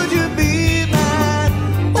longer would you be mine.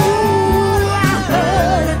 Ooh, I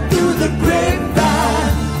heard it through the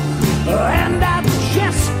grapevine, and I'm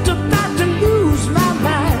just about to lose my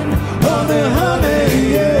mind. Honey,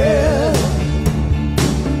 honey, yeah.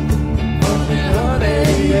 Honey, honey,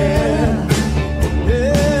 yeah.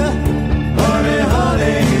 Yeah. Honey,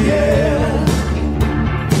 honey, yeah.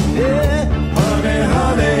 Yeah. Honey,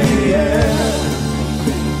 honey, yeah.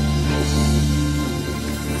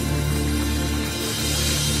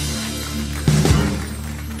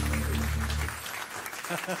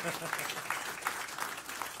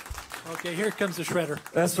 Okay, here comes the shredder.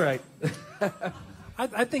 That's right.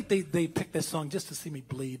 I think they picked this song just to see me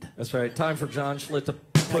bleed. That's right. Time for John Schlitt to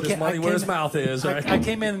put I his money where his came- mouth is. Right? I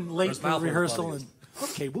came in late His for mouth where his rehearsal money and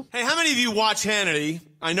okay, well, Hey, how many of you watch Hannity?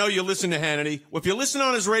 I know you listen to Hannity. Well, if you listen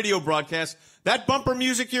on his radio broadcast, that bumper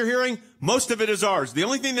music you're hearing, most of it is ours. The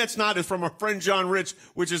only thing that's not is from our friend John Rich,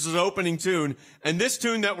 which is his opening tune. And this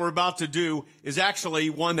tune that we're about to do is actually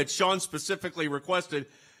one that Sean specifically requested,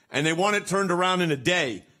 and they want it turned around in a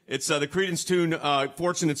day. It's the Creedence tune,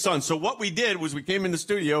 Fortunate Son. So what we did was we came in the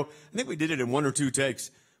studio. I think we did it in 1 or 2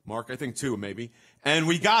 takes. Mark, I think 2 maybe. And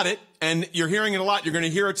we got it, and you're hearing it a lot. You're going to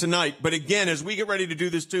hear it tonight. But again, as we get ready to do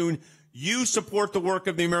this tune, you support the work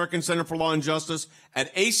of the American Center for Law and Justice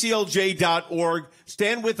at aclj.org.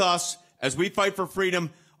 Stand with us as we fight for freedom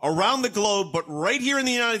around the globe, but right here in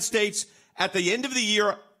the United States at the end of the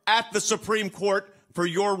year at the Supreme Court for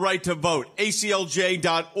your right to vote.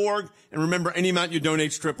 aclj.org. And remember, any amount you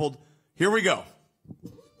donate is tripled. Here we go.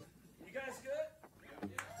 You guys good?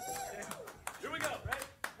 Here we go, right?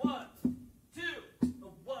 1, 2,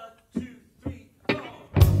 1, 2, 3, 4.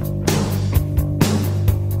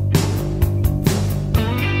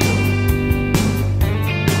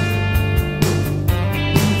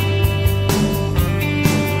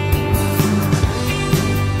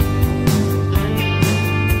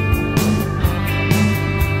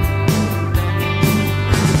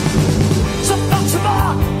 Some folks are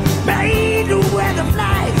born made to wear the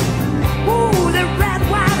flag. Ooh, they're red,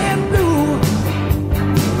 white, and blue.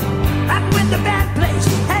 And when the band plays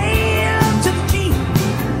Hail to the Chief,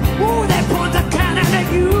 ooh, they put the cannon at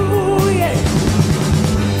you, yeah.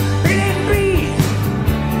 It ain't me,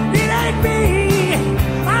 it ain't me.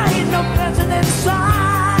 I ain't no president's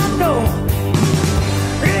son, no.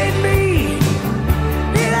 It ain't me,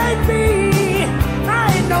 it ain't me. I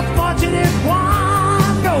ain't no fortunate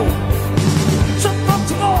one, no. Some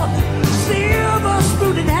folks are born silver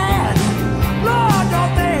spoon in hand. Lord,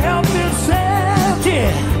 don't they help themselves,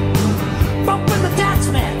 yeah. But when the tax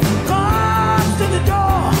man comes to the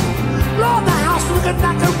door, Lord, the house looking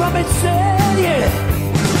like a rummage sale, yeah.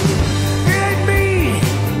 It ain't me,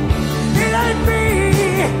 it ain't me.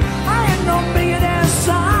 I ain't no millionaire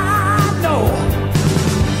son, no.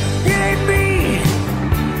 It ain't me,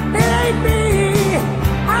 it ain't me.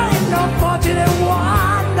 I ain't no fortunate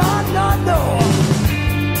one, no, no, no.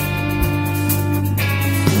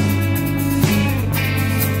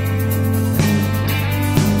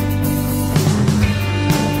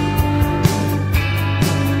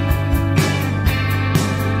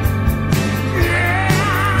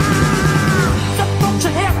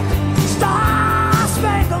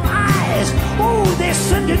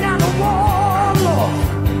 send you down the wall, Lord.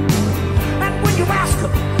 And when you ask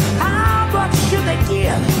them, how much should they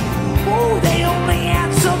give? Oh, they only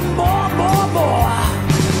answer more, more, more.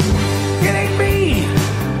 It ain't me.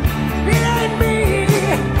 It ain't me.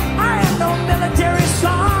 I am no military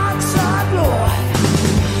son, son, Lord.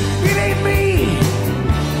 It ain't me.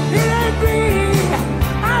 It ain't me.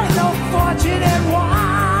 I ain't no fortunate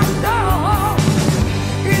one, no.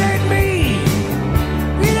 It ain't me.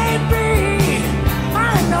 It ain't me. I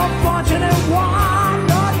ain't no fortunate one,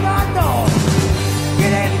 no, no, no.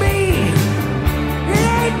 It ain't me. It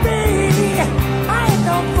ain't me. I ain't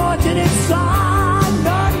no fortunate son,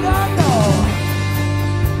 no, no, no.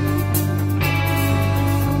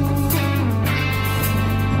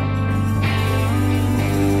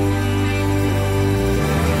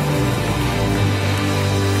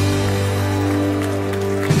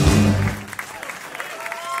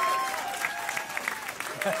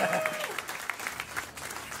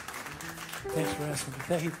 Thanks for asking me.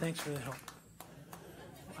 Hey, thanks for the help.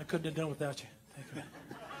 I couldn't have done without you. Thank you.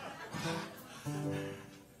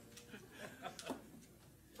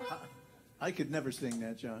 I could never sing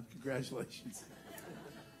that, John. Congratulations.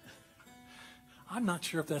 I'm not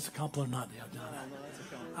sure if that's a compliment or not, John.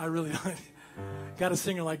 I really got a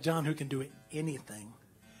singer like John who can do anything.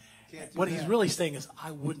 What he's really saying is,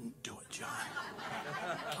 I wouldn't do it, John.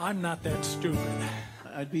 I'm not that stupid.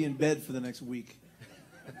 I'd be in bed for the next week.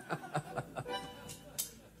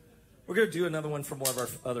 We're going to do another one from one of our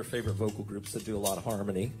other favorite vocal groups that do a lot of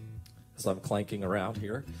harmony, as I'm clanking around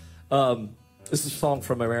here. This is a song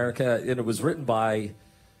from America, and it was written by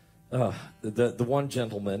the one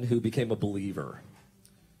gentleman who became a believer.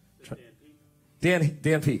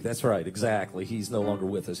 Dan Peake, that's right, exactly. He's no longer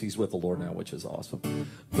with us. He's with the Lord now, which is awesome.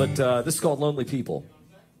 But this is called Lonely People.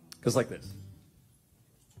 Goes like this.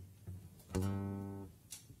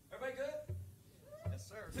 Everybody good? Yes,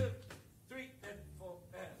 sir. 2, 3, and 4,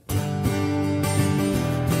 and...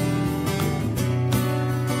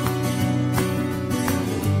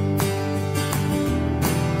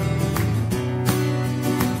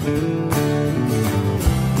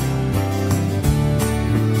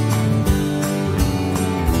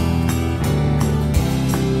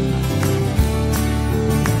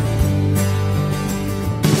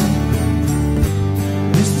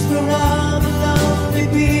 This is for all the lonely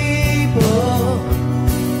people,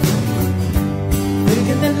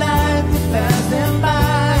 thinking that life will pass them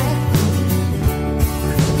by.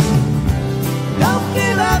 Don't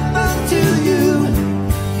give up until you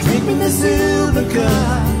drink from the silver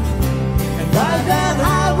cup and ride that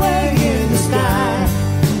highway in the sky.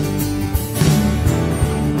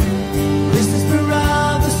 This is for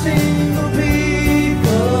all the single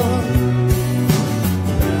people,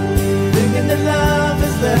 thinking that love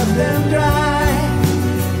has left them dry.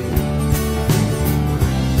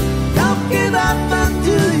 Don't give up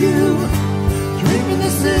until you drink in the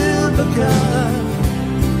silver cup.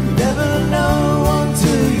 You never know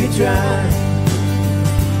until you try.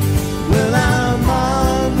 Well, I'm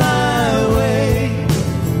on my way.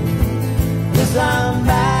 Yes, I'm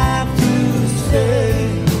back to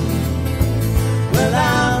stay. Well,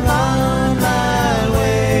 I'm on my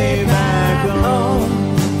way back home.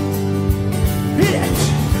 Hit it.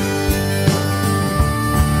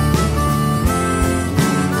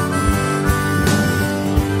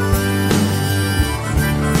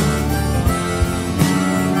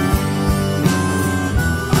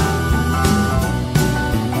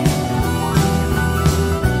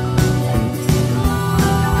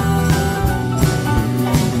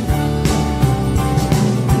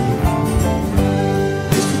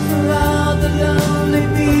 This is for all the lonely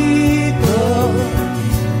people,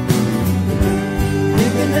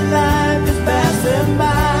 thinking that life is passing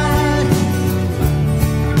by.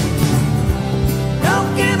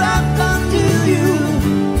 Don't give up until you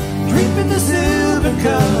drink from the silver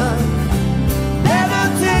cup. Never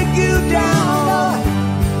take you down,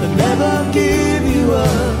 and never give you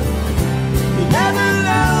up. You never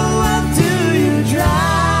know until you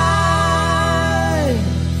try.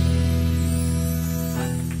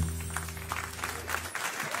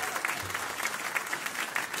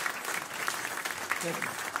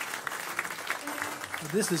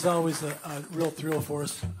 This is always a real thrill for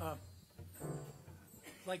us.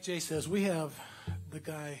 Like Jay says, we have the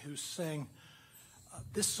guy who sang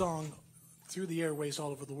this song through the airways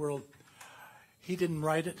all over the world. He didn't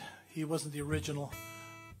write it. He wasn't the original,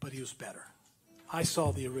 but he was better. I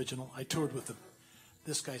saw the original. I toured with him.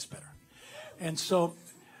 This guy's better. And so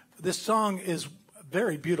this song is a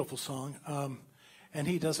very beautiful song, and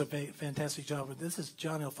he does a fantastic job. This is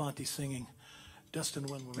John Elfanti singing Dust and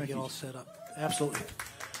Wind when we get all set up. Absolutely.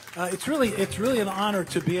 It's really an honor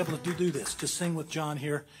to be able to do this, to sing with John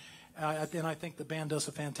here. And I think the band does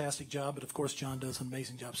a fantastic job, but of course John does an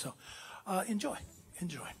amazing job. So enjoy.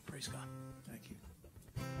 Praise God. Thank you.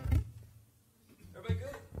 Everybody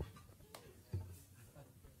good?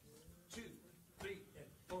 2, 3, and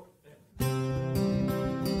 4,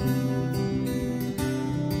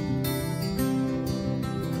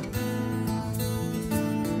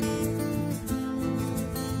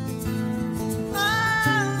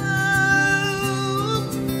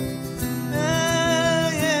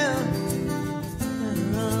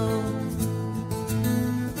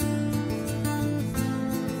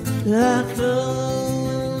 I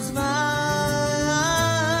close my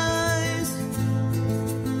eyes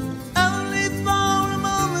only for a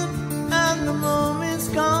moment, and the moment's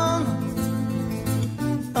gone.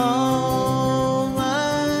 All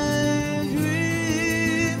my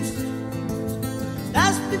dreams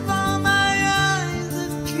flash before my eyes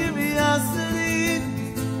of curiosity,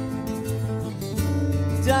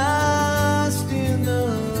 dust in the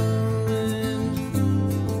wind.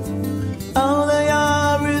 All they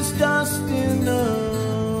are is dust in the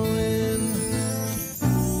wind.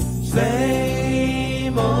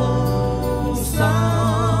 Same old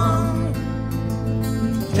song,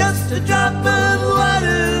 just a drop of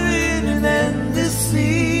water in an endless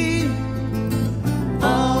sea.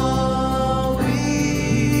 All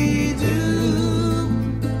we do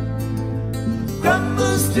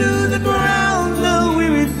crumbles to the ground, though we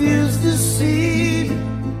refuse to see.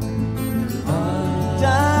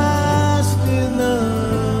 Dust in the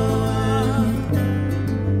wind.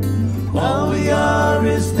 All we are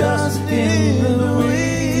is dust in the wind.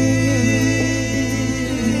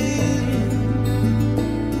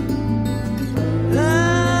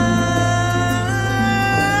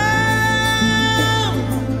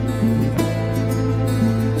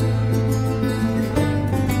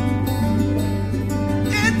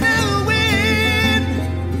 In the wind.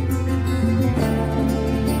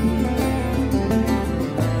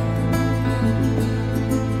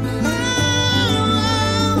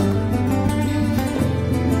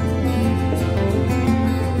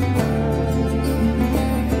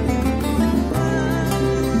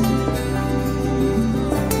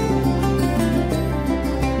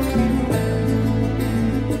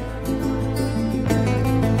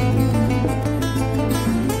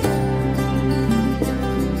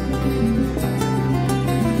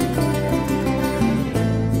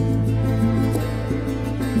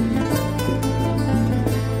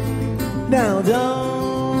 Now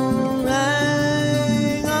don't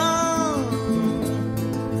hang on.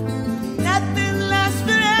 Nothing lasts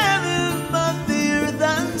forever but the earth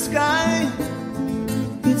and sky.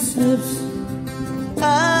 It slips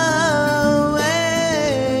away.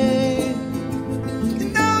 You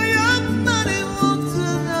know your money wants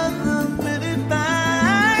another minute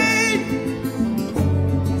by.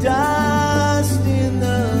 Dust in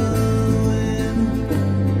the wind.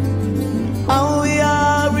 All we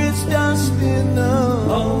are is dust in the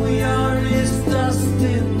wind. All we are is dust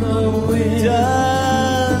in the wind.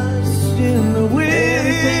 Dust in the wind.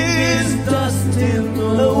 Everything is dust in the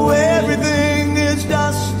wind. Oh, everything is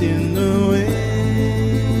dust in the wind.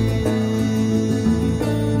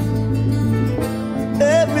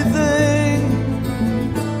 Everything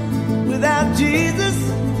without Jesus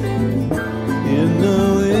in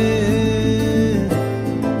the wind.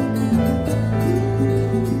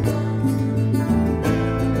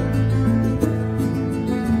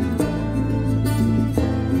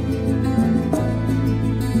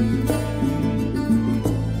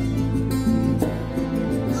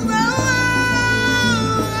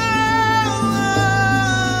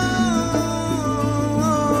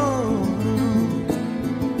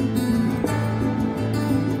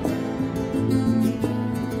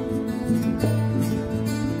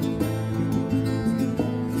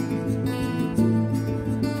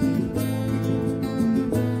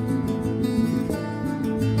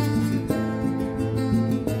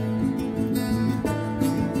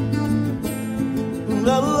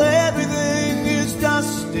 Oh, everything is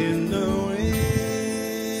dust in the wind.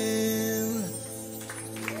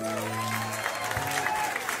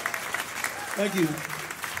 Thank you.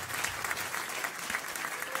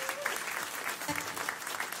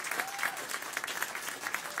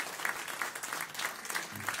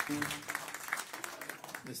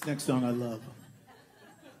 This next song I love.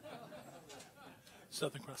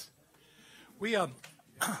 Southern Cross. We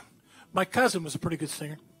my cousin was a pretty good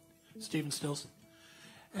singer, Stephen Stills,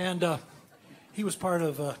 and he was part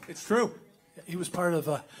of. It's true. He was part of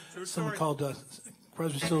something called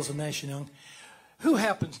Crosby, Stills and Nash and Young, who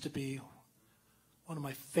happens to be one of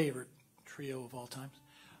my favorite trio of all times.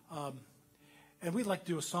 And we'd like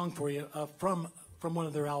to do a song for you from one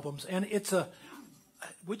of their albums. And it's a,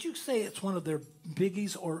 would you say it's one of their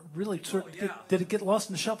biggies, or really, did it get lost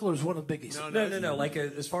in the shuffle, or is it one of the biggies? No. Like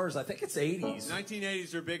as far as I think it's 80s.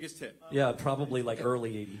 1980s their biggest hit. Yeah, probably like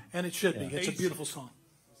early 80s. And it should be. It's a beautiful song.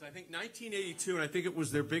 I think 1982, and I think it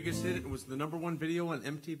was their biggest hit. It was the #1 video on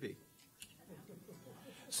MTV.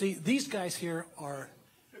 See, these guys here are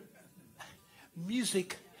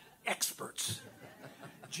music experts.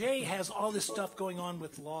 Jay has all this stuff going on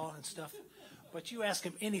with law and stuff, but you ask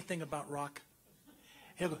him anything about rock,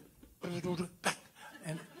 he'll go,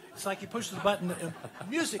 and it's like he pushes the button,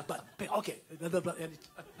 music button. Okay, and it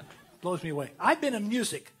blows me away. I've been in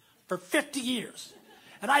music for 50 years,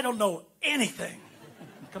 and I don't know anything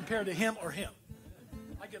compared to him or him.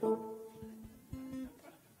 I give up.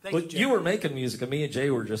 Well, you were making music, and me and Jay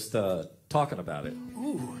were just talking about it.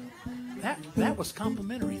 Ooh, that was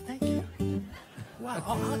complimentary. Thank you. Wow,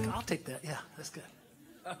 I'll take that. Yeah, that's good.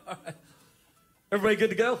 All right. Everybody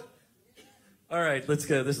good to go? All right, let's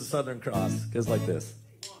go. This is Southern Cross. Goes like this.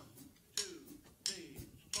 1, 2, 3,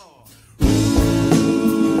 4.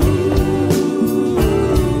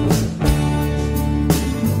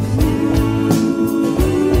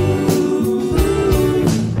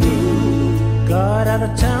 Got out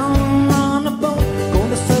of town on a boat, going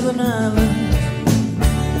to Southern Islands,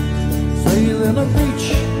 sailing a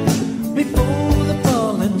beach before the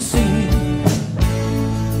falling sea.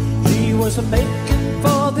 She was making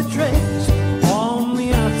for the trades on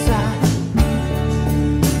the outside,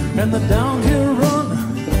 and the downhill run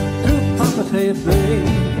through Pompey Bay.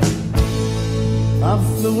 I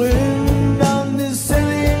flew in down this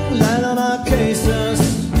sailing line on our cases.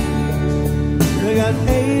 We got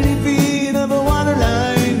 80 feet of a water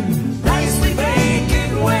line, nicely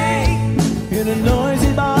making way. In a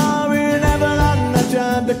noisy bar in Avalon, I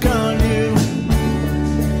tried to call you,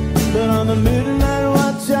 but on the midnight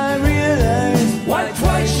watch I realized why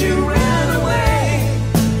twice you ran away.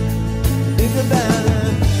 Think about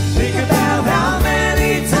it, think about how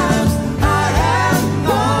many times I have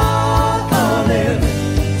thought of it.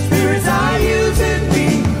 Spirits are using me,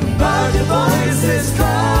 but your voice is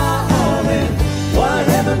calling. What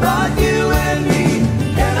heaven brought you and me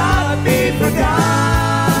cannot be forgotten.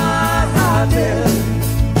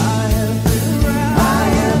 I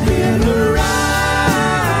have been around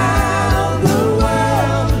the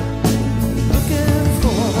world,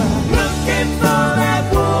 looking for that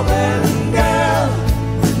woman, girl,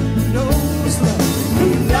 who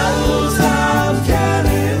knows love can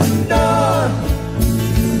endure.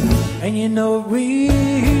 And you know we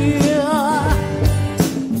are.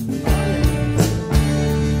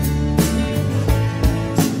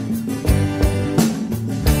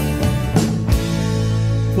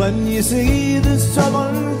 When you see the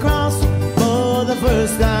Southern Cross for the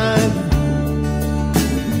first time,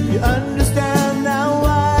 you understand now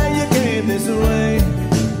why you came this way.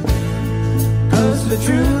 'Cause the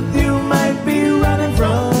truth you might be running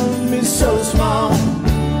from is so small,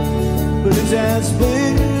 but it's as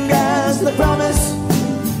big as the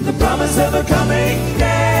promise of a coming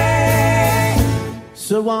day.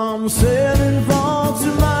 So I'm sailing for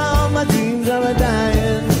tomorrow, my dreams are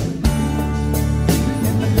a-dying.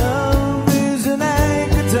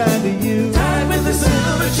 Tied to you, tied with a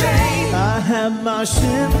silver chain. I have my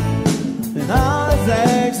ship, and all the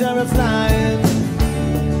flags are a-flying.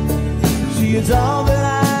 She is all that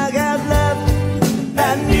I got left,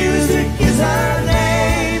 and music is her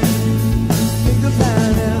name. Think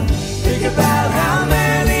about it, think about how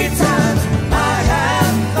many times I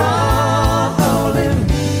have fallen.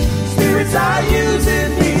 Spirits are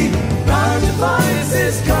using me, larger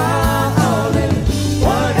voices calling.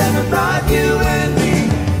 What heaven brought you and me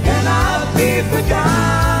cannot be forgotten.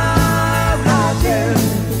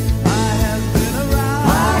 I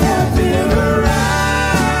have been around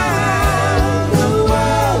the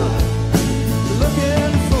world,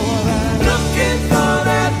 looking for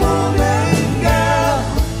that woman, girl,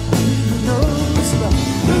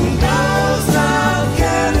 who knows love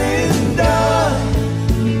can endure.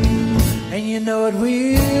 And you know it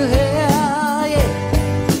will, yeah.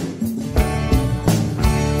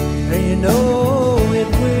 And you know it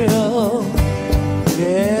will.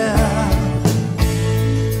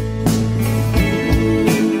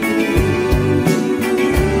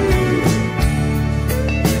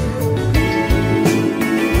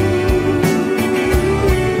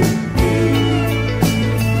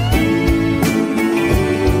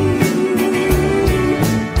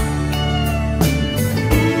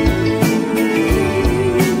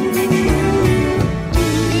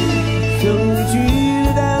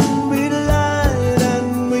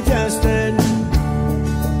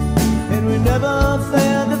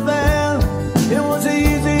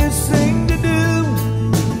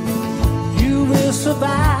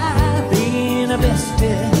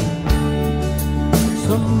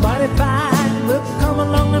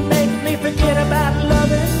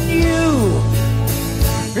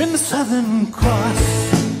 Southern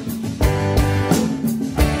Cross.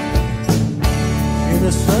 In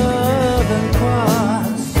the Southern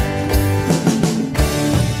Cross.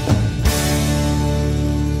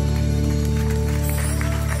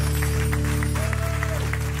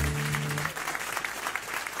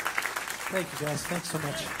 Thank you, guys. Thanks so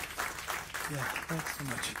much. Yeah, thanks so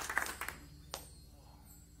much.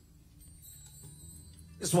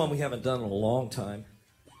 This is one we haven't done in a long time.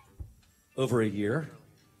 Over a year.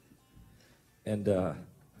 And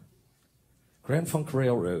Grand Funk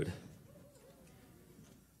Railroad.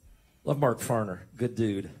 Love Mark Farner. Good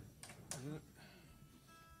dude.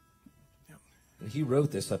 And he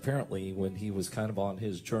wrote this apparently when he was kind of on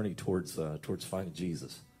his journey towards finding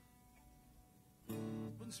Jesus.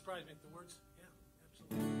 Wouldn't surprise me if the words. Yeah,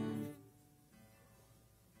 absolutely.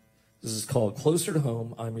 This is called Closer to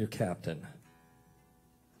Home, I'm Your Captain.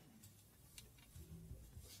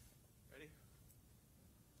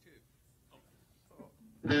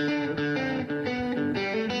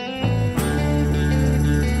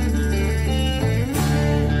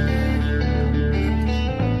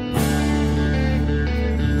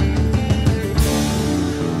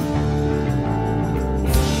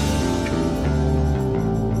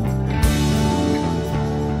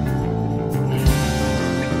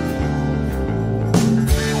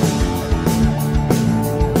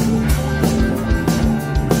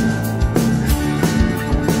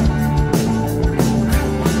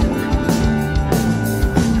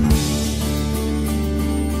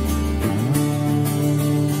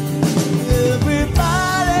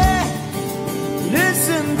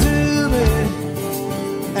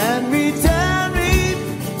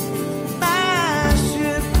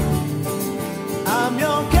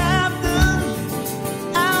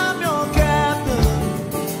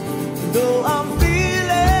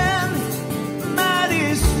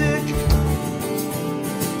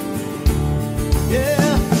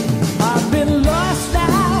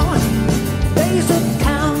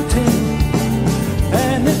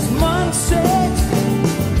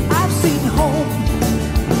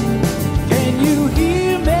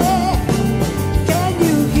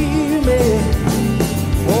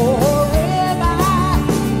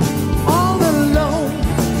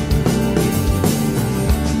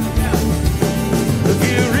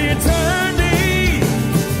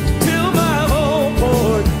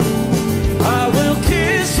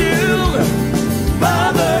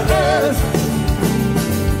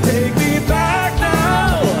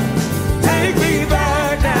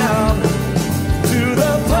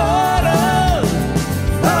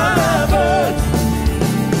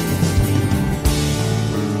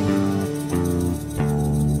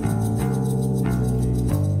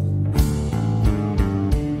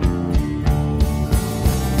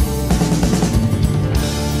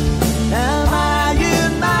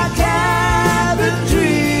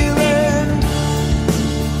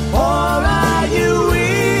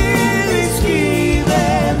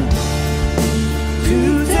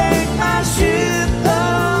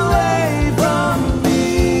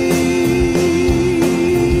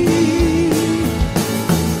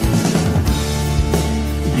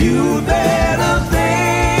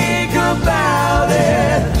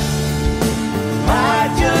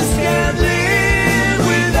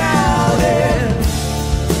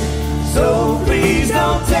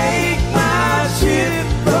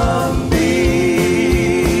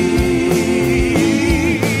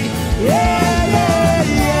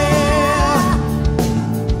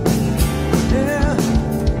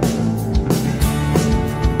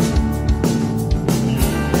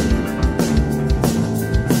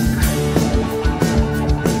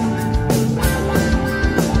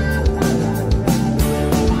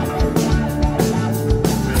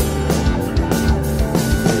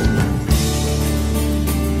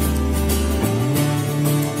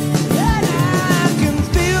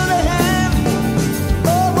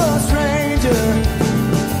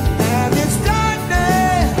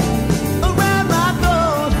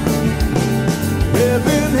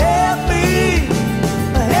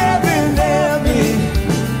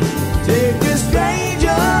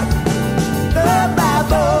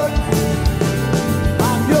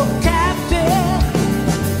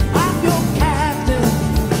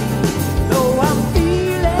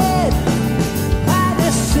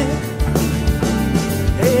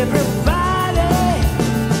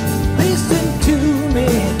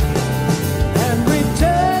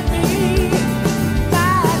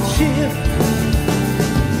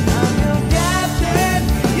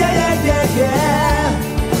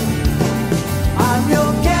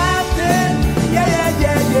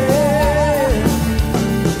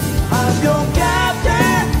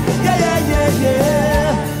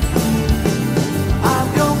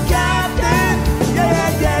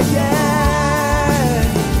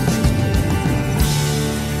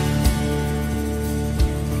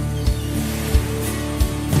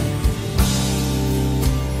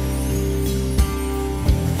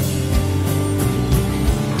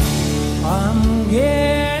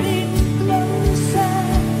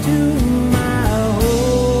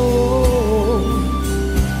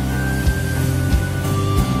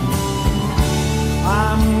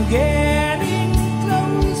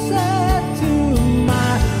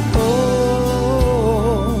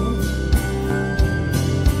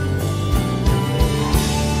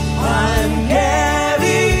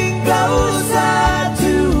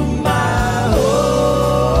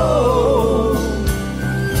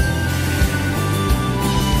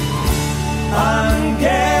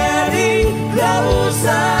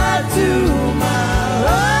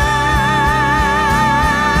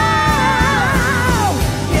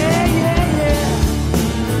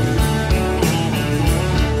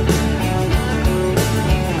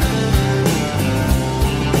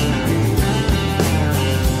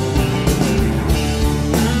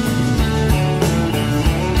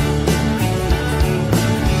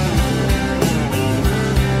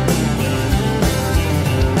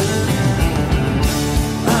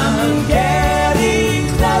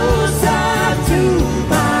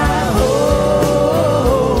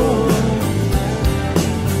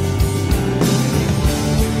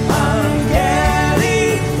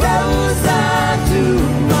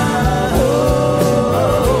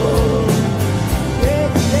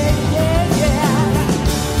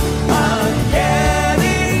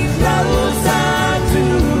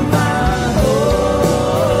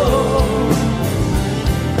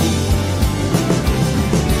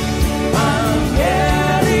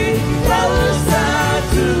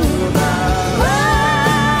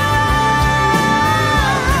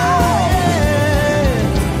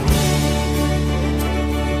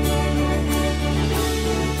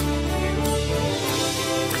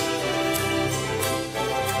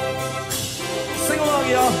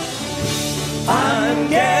 I'm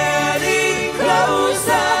getting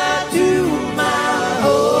closer to my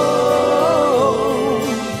home.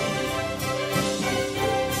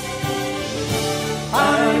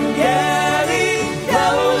 I'm getting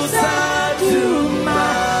closer to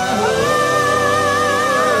my home.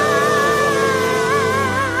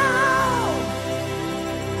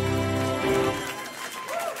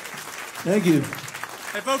 Thank you.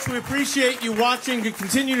 Hey, folks, we appreciate you watching. You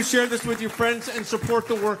continue to share this with your friends and support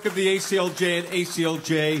the work of the ACLJ at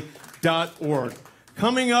aclj.org.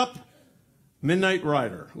 Coming up, Midnight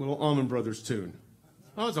Rider, a little Allman Brothers tune.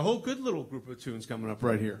 Oh, it's a whole good little group of tunes coming up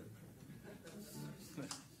right here.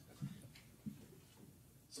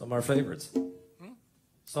 Some of our favorites.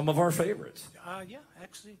 Some of our favorites. Yeah,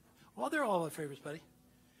 actually. Well, they're all our favorites, buddy.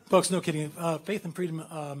 Folks, no kidding. Faith and Freedom,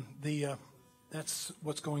 that's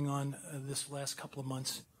what's going on this last couple of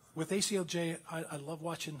months. With ACLJ, I love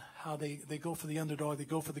watching how they go for the underdog. They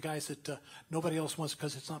go for the guys that nobody else wants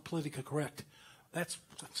because it's not politically correct. That's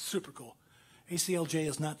super cool. ACLJ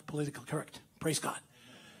is not politically correct. Praise God.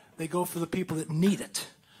 They go for the people that need it,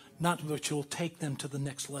 not which will take them to the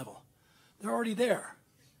next level. They're already there.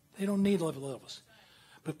 They don't need levels.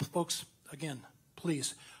 But folks, again,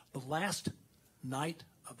 please, the last night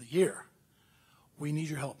of the year, we need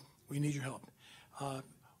your help. We need your help.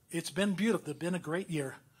 It's been beautiful. It's been a great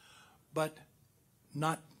year, but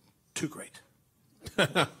not too great.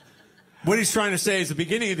 What he's trying to say is the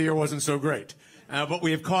beginning of the year wasn't so great, but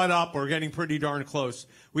we have caught up. We're getting pretty darn close.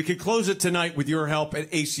 We could close it tonight with your help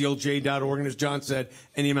at aclj.org, and as John said,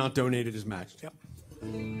 any amount donated is matched. Yep.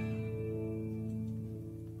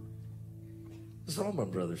 This is an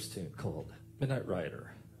Allman Brothers tune called Midnight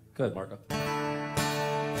Rider. Go ahead, Marco.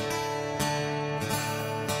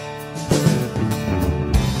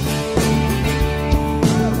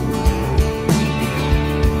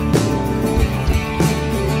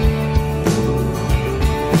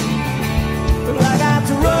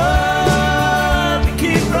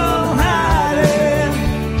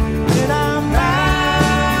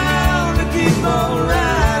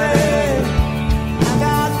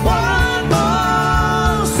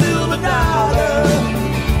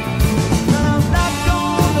 I'm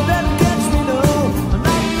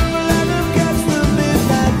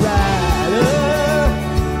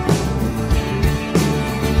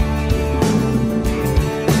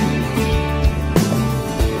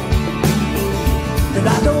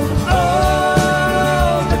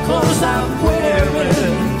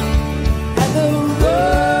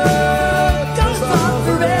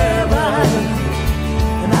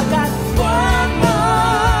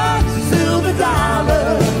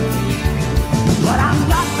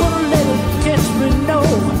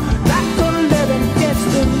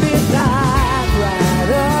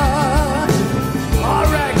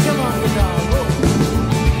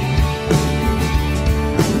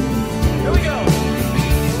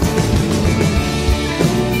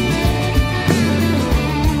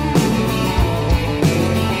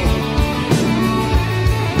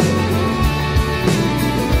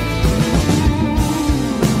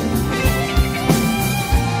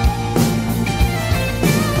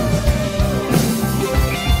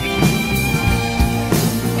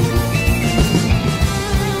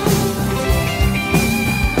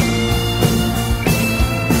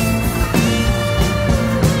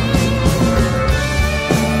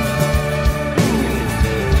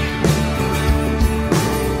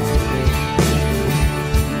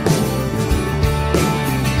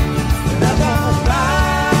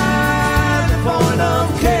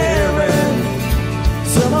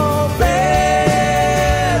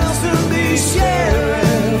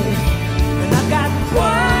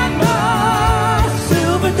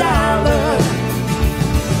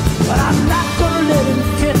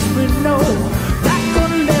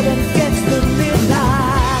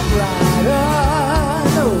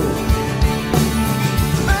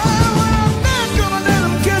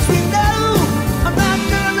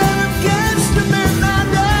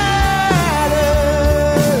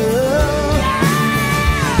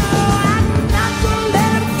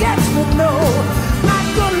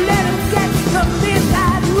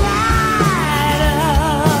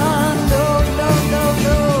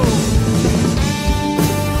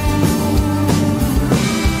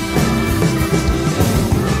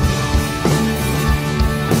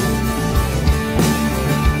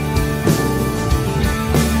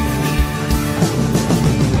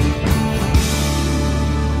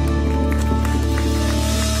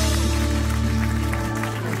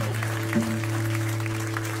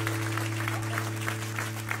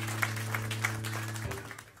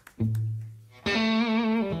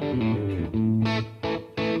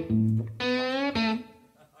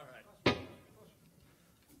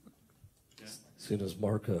As soon as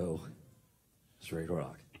Marco is ready to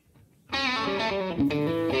rock.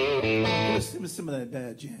 Give us some of that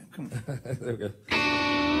bad jam. Come on. There we go.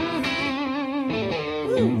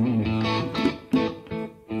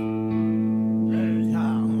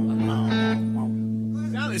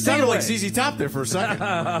 It sounded like ZZ Top there for a second.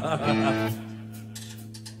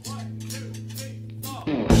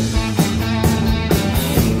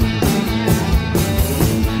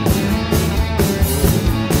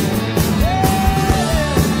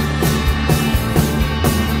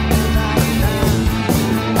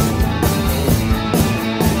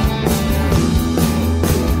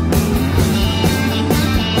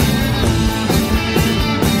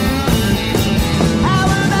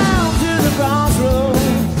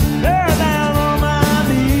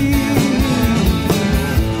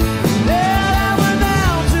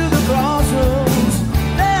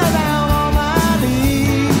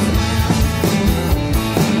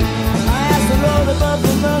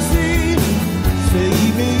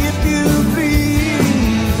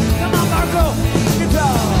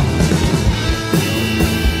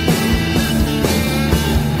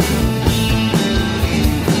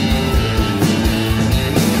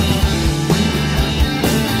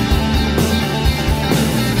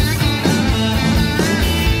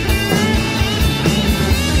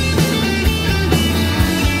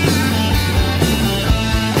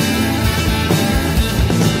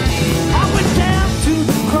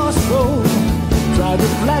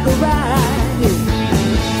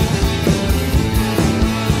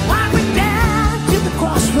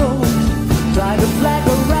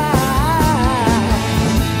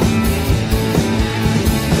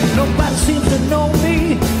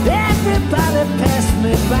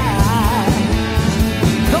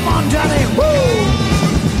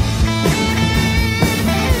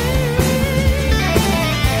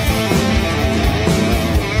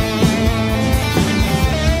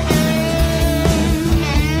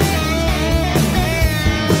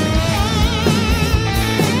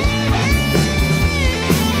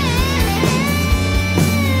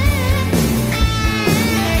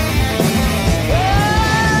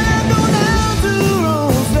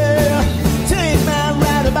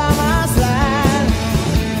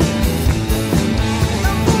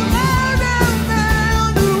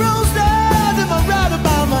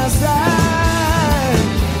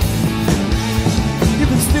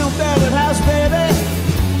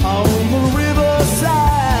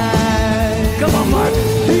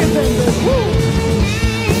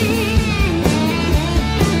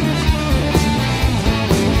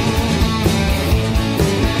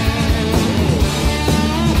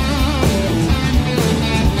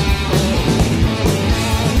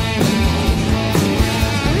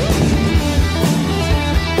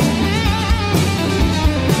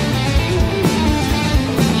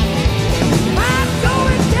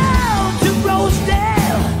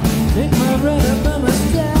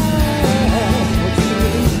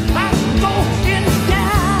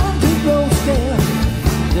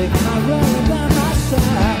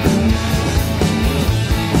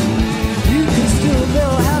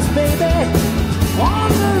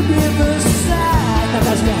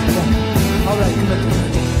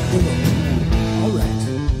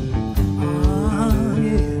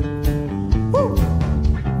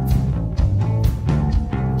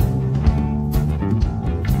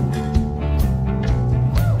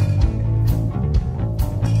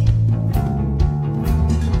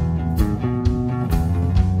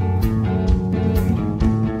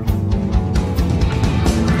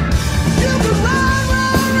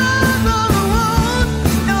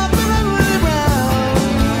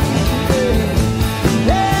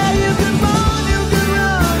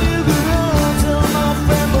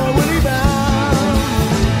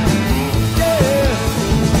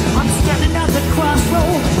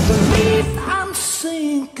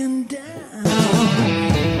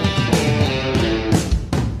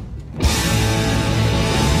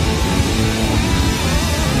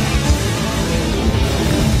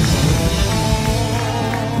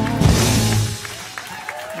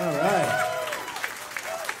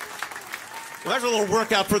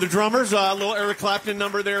 Workout for the drummers, a little Eric Clapton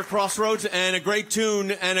number there, Crossroads, and a great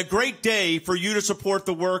tune and a great day for you to support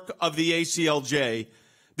the work of the ACLJ.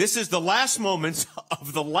 This is the last moments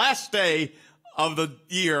of the last day of the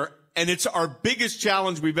year, and it's our biggest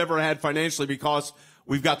challenge we've ever had financially because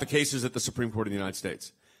we've got the cases at the Supreme Court of the United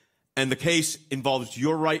States. And the case involves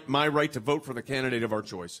your right, my right to vote for the candidate of our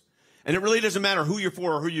choice. And it really doesn't matter who you're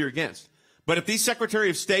for or who you're against. But if these Secretary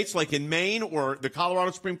of States, like in Maine or the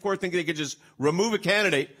Colorado Supreme Court, think they could just remove a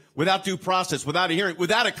candidate without due process, without a hearing,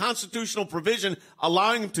 without a constitutional provision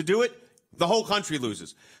allowing them to do it, The whole country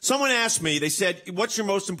loses. Someone asked me, they said, what's your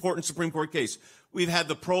most important Supreme Court case? We've had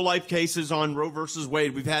the pro-life cases on Roe versus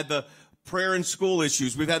Wade. We've had the prayer in school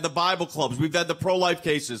issues. We've had the Bible clubs. We've had the pro-life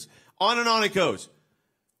cases. On and on it goes.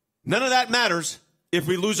 None of that matters if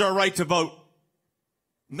we lose our right to vote.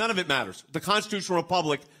 None of it matters. The constitutional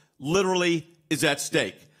republic literally is at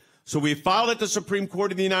stake. So we filed at the Supreme Court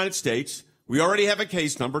of the United States. We already have a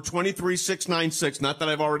case number, 23696. Not that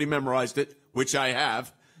I've already memorized it, which I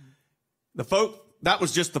have. That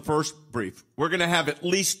was just the first brief. We're going to have at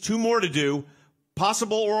least 2 more to do.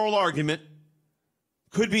 Possible oral argument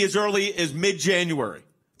could be as early as mid-January.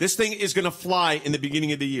 This thing is going to fly in the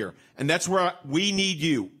beginning of the year. And that's where we need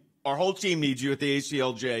you. Our whole team needs you at the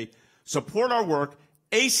ACLJ. Support our work.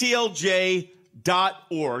 ACLJ.org.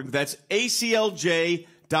 That's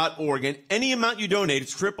ACLJ.org. And any amount you donate,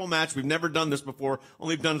 it's triple match. We've never done this before.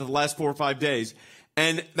 Only done it the last 4 or 5 days.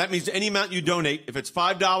 And that means any amount you donate, if it's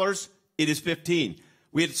 $5, it is $15.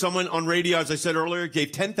 We had someone on radio, as I said earlier,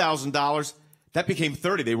 gave $10,000. That became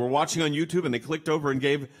 $30. They were watching on YouTube and they clicked over and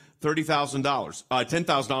gave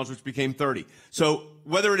 $10,000, which became $30. So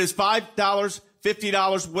whether it is $5,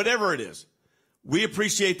 $50, whatever it is, we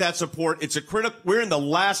appreciate that support. It's we're in the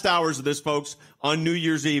last hours of this, folks, on New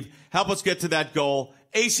Year's Eve. Help us get to that goal.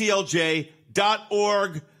 ACLJ.org.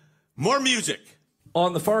 More music.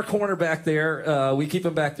 On the far corner back there, we keep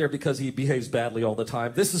him back there because he behaves badly all the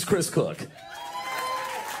time. This is Chris Cook.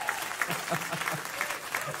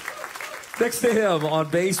 Next to him on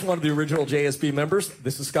bass, one of the original JSB members,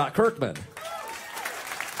 this is Scott Kirkman.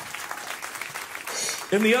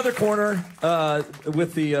 In the other corner,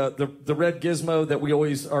 with the red gizmo that we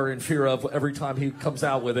always are in fear of every time he comes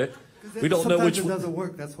out with it. We don't know which. Sometimes it doesn't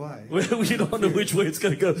work. That's why. We don't know which way it's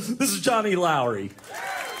going to go. This is Johnny Lowry.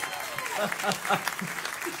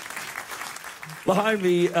 Behind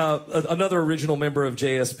me, another original member of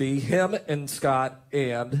JSB. Him and Scott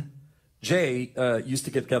and Jay used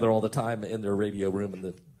to get together all the time in their radio room in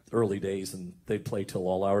the early days, and they'd play till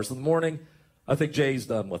all hours of the morning. I think Jay's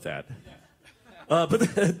done with that. But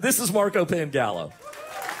this is Marco Pangallo.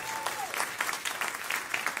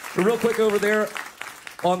 But real quick over there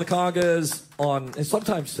on the congas, and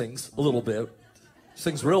sometimes sings a little bit.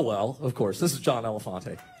 Sings real well, of course. This is John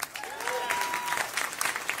Elefante.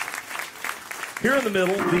 Here in the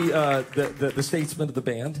middle, the statesman of the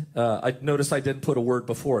band. I noticed I didn't put a word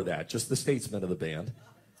before that, just the statesman of the band,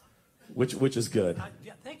 which is good.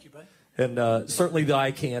 Yeah, thank you, bud. And certainly the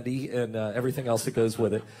eye candy and everything else that goes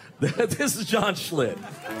with it. This is John Schlitt.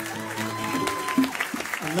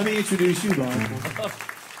 Let me introduce you, Mark.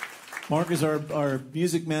 Mark is our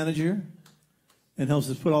music manager and helps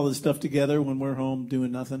us put all this stuff together when we're home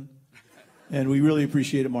doing nothing. And we really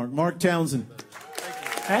appreciate it, Mark. Mark Townsend.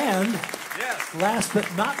 And last but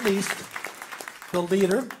not least, the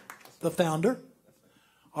leader, the founder,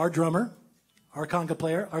 our drummer, our conga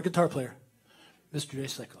player, our guitar player, Mr. Jay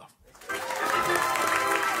Sekulow.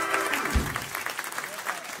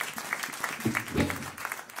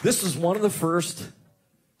 This is one of the first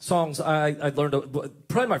songs I learned.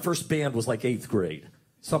 Probably my first band was like 8th grade,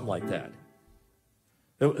 something like that.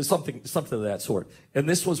 It was something of that sort. And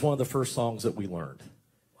this was one of the first songs that we learned.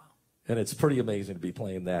 Wow. And it's pretty amazing to be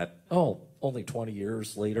playing that. Oh, only 20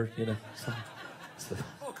 years later, you know. So.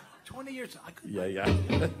 Oh, 20 years. Yeah.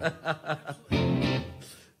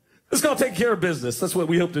 Let's go take care of business. That's what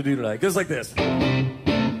we hope to do tonight. It goes like this.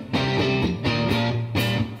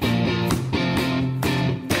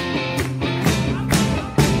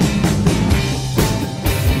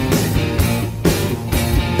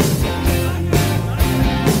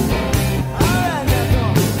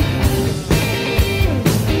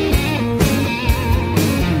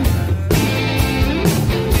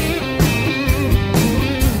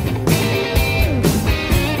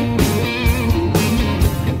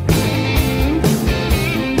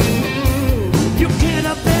 You can't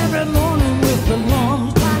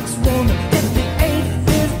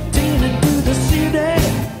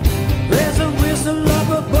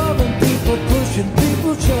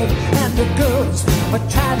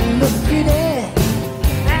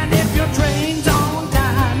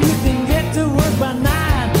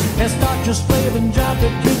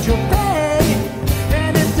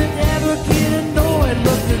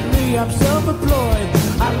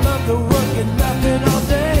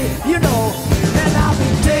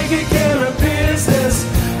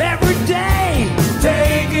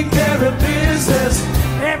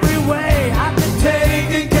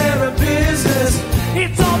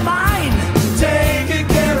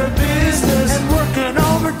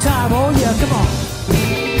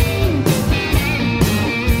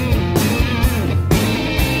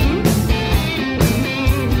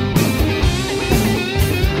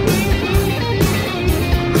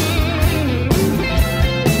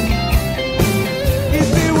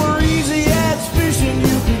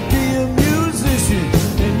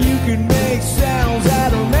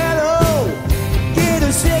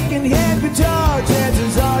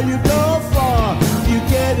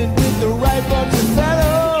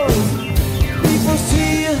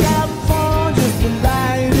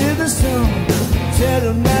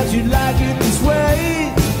we'd like it this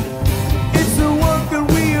way. It's the work that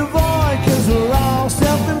we avoid, cause we're all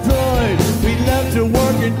self-employed. We love to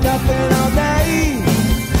work at nothing all day.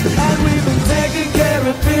 And we've been taking care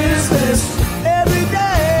of business every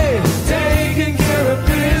day. Taking care of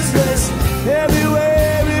business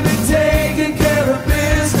everywhere. We've been taking care of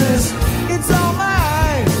business. It's all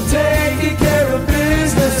mine. Taking care of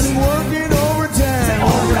business and working overtime.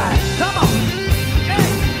 Alright, come on.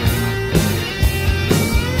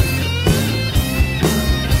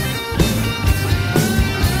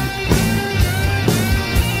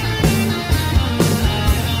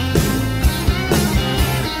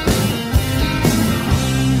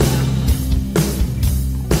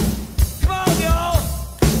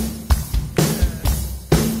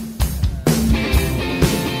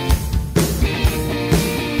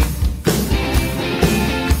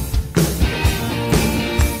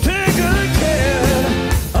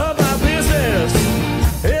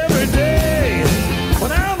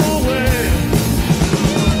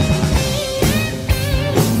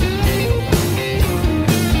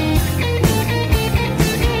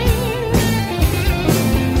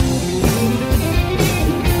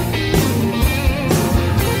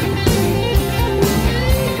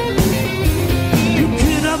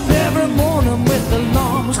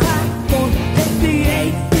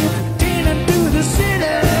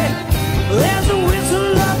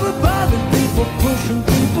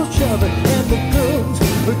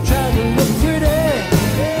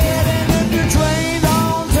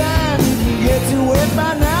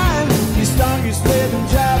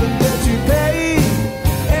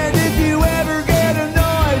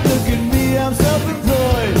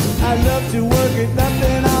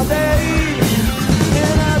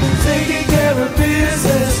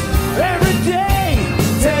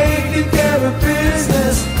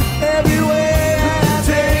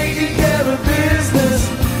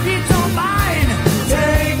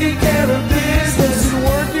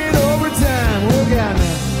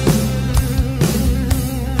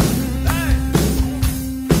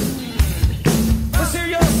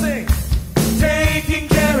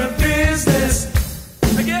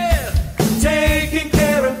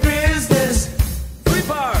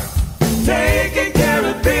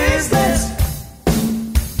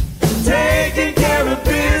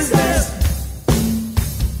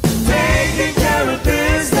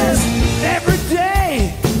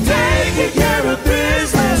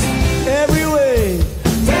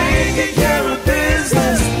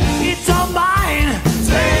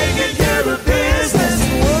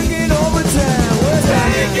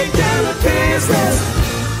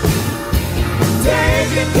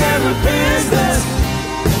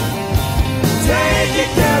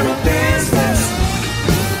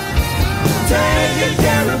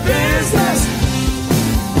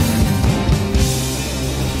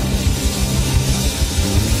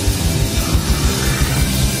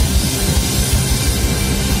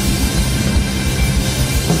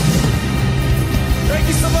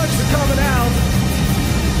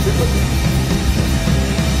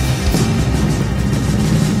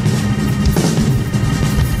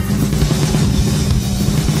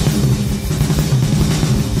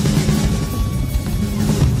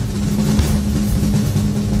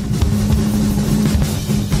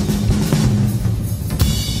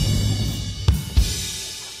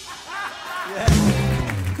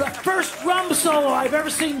 I've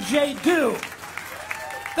ever seen Jay do.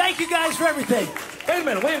 Thank you guys for everything. Wait a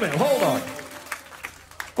minute,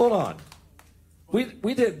 hold on.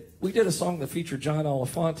 We did a song that featured John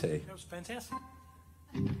Elefante. That was fantastic.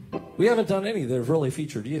 We haven't done any that have really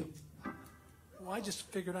featured you. Well, I just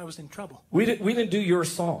figured I was in trouble. We didn't do your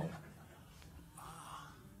song.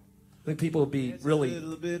 I think people would be really a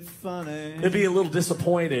little bit funny. They'd be a little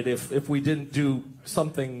disappointed if we didn't do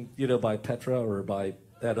something, by Petra or by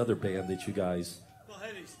that other band that you guys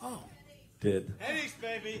did. Headies,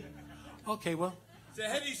 baby. Okay, well. It's a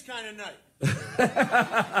Headies kind of night.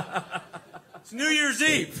 It's New Year's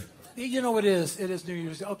Eve. You know it is. It is New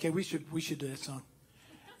Year's. Okay, we should do that song.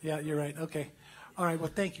 Yeah, you're right. Okay. All right, well,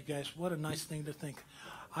 thank you guys. What a nice thing to think.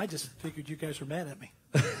 I just figured you guys were mad at me.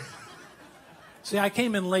 See, I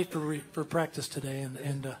came in late for practice today,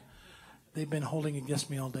 and they've been holding against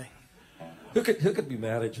me all day. Who could be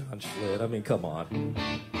mad at John Schlitt? I mean, come on.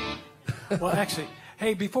 Well, actually,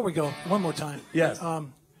 hey, before we go, one more time. Yes.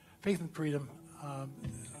 Faith and Freedom,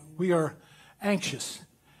 we are anxious.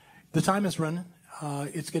 The time is running.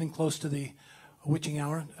 It's getting close to the witching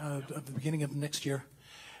hour of the beginning of next year.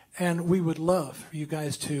 And we would love for you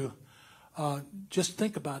guys to just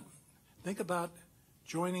think about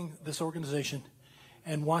joining this organization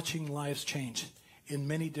and watching lives change in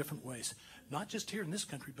many different ways. not just here in this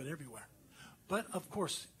country, but everywhere. But, of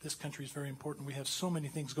course, this country is very important. We have so many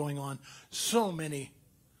things going on, so many,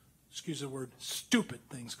 excuse the word, stupid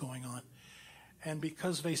things going on. And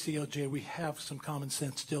because of ACLJ, we have some common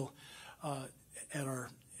sense still at our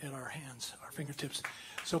hands, our fingertips.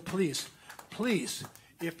 So please,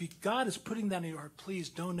 if God is putting that in your heart, please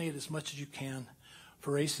donate as much as you can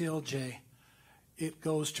for ACLJ. It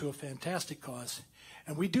goes to a fantastic cause.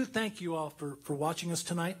 And we do thank you all for watching us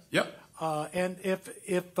tonight. Yep. And if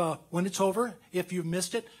when it's over, if you've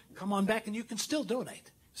missed it, come on back and you can still donate.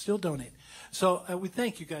 So we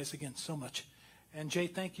thank you guys again so much. And Jay,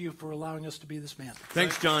 thank you for allowing us to be this band.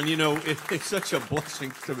 Thanks, John. You know, it's such a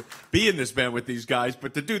blessing to be in this band with these guys,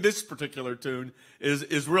 but to do this particular tune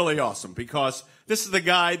is really awesome because this is the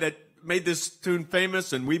guy that made this tune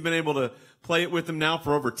famous, and we've been able to play it with him now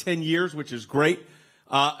for over 10 years, which is great.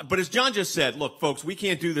 But as John just said, look, folks, we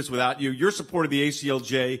can't do this without you. Your support of the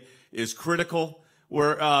ACLJ is critical.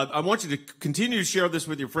 I want you to continue to share this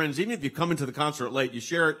with your friends. Even if you come into the concert late, you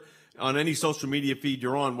share it on any social media feed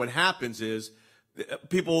you're on. What happens is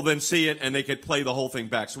people will then see it and they can play the whole thing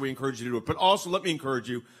back. So we encourage you to do it. But also, let me encourage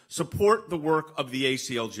you, support the work of the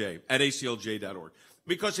ACLJ at aclj.org.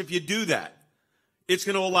 Because if you do that, it's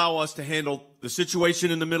going to allow us to handle the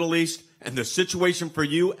situation in the Middle East and the situation for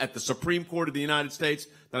you at the Supreme Court of the United States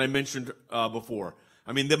that I mentioned before.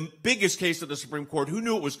 I mean, the biggest case of the Supreme Court, who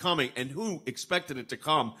knew it was coming and who expected it to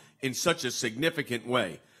come in such a significant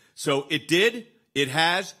way? So it did. It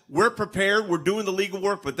has. We're prepared. We're doing the legal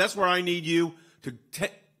work, but that's where I need you to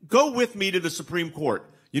go with me to the Supreme Court.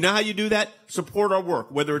 You know how you do that? Support our work.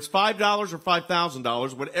 Whether it's $5 or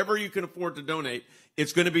 $5,000, whatever you can afford to donate,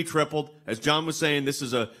 it's going to be tripled. As John was saying, this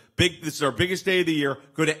is our biggest day of the year.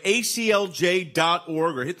 Go to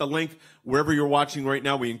aclj.org or hit the link wherever you're watching right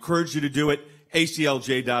now. We encourage you to do it.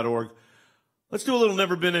 aclj.org. Let's do a little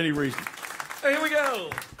Never Been Any Reason. Here we go.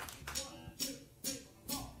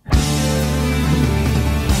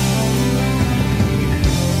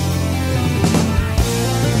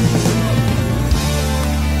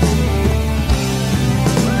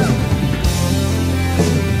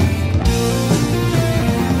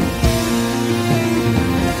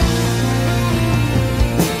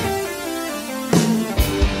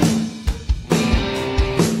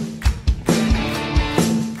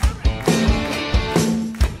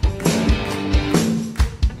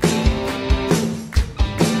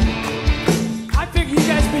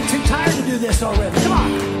 This already. Come on.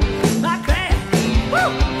 Not bad.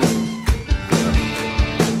 Woo!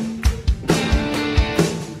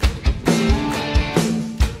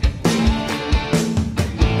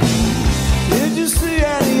 Did you see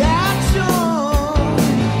any action?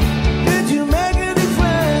 Did you make any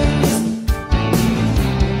friends?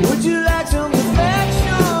 Would you like some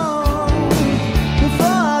affection before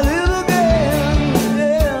I live again?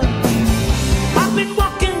 Yeah. I've been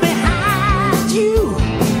walking behind you.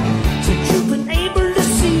 You've been able to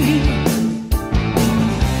see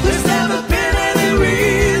There's never been any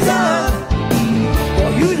reason for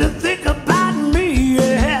you to think about me,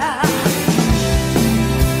 yeah.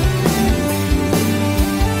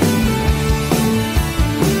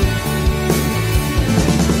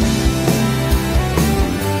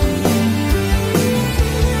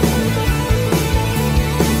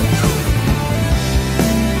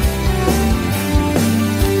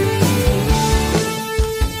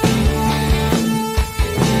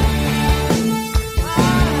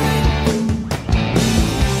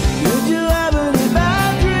 Did you have any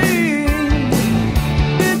bad dreams?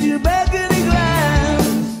 Did you beg any glance?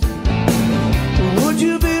 Would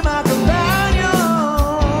you be my companion?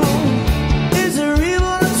 Is there even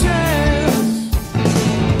a chance?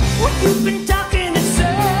 Well, you've been talking in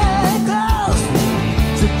circles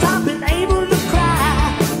since I've been able to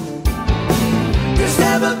cry. There's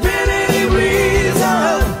never been any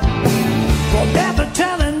reason For never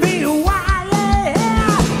telling me why,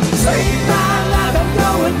 yeah. Save my life, I'm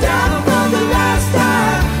going down for the last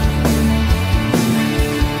time.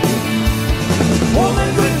 Woman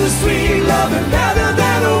with the sweet loving better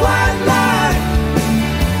than a white lie.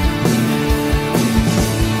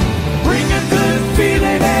 Bring a good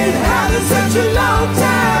feeling, ain't had in such a long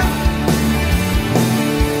time.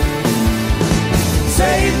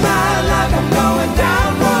 Save my life, I'm going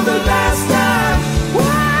down for the last time.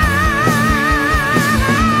 Wow.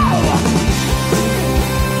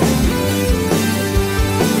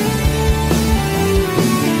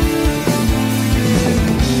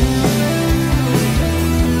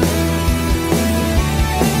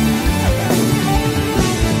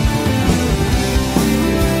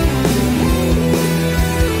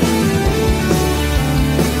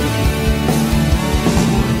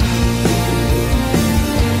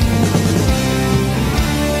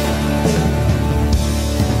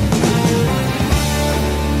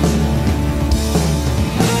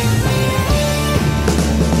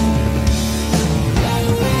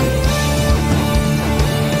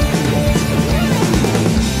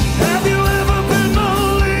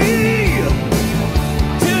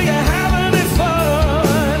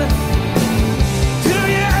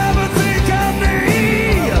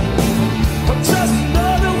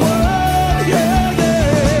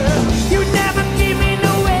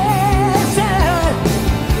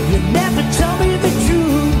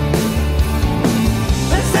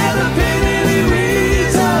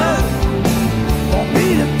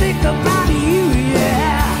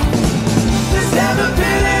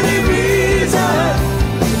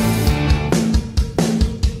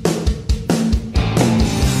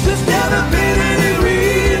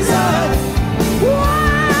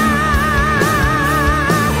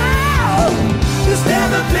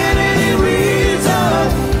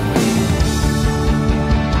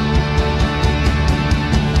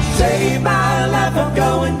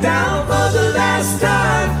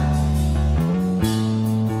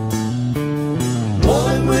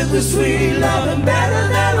 sweet loving better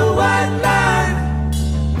than a white line.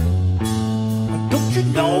 Don't you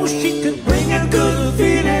know she could bring a good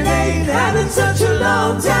feeling? Ain't had in such a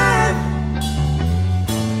long time.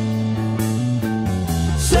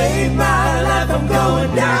 Save my life, I'm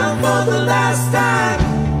going down for the last time.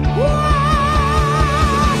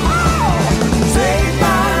 Save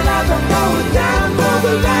my life, I'm going down for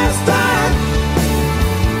the last time.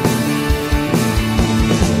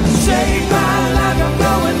 Save my life, I'm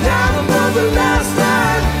going down for the last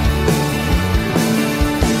time.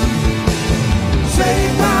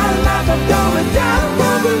 Save my life, I'm going down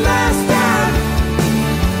for the last time.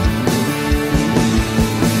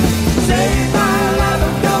 Save my life,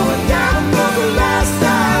 I'm going down for the last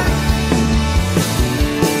time.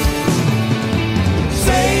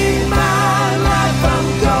 Save my life, I'm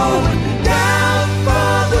going down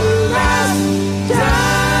for the last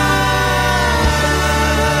time.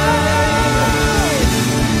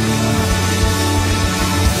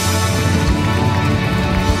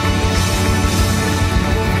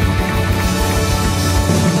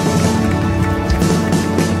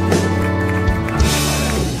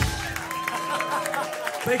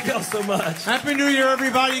 Thank y'all so much. Happy New Year,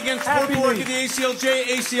 everybody. Again, support Happy the work New of the ACLJ,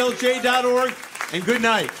 aclj.org, and good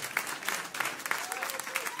night.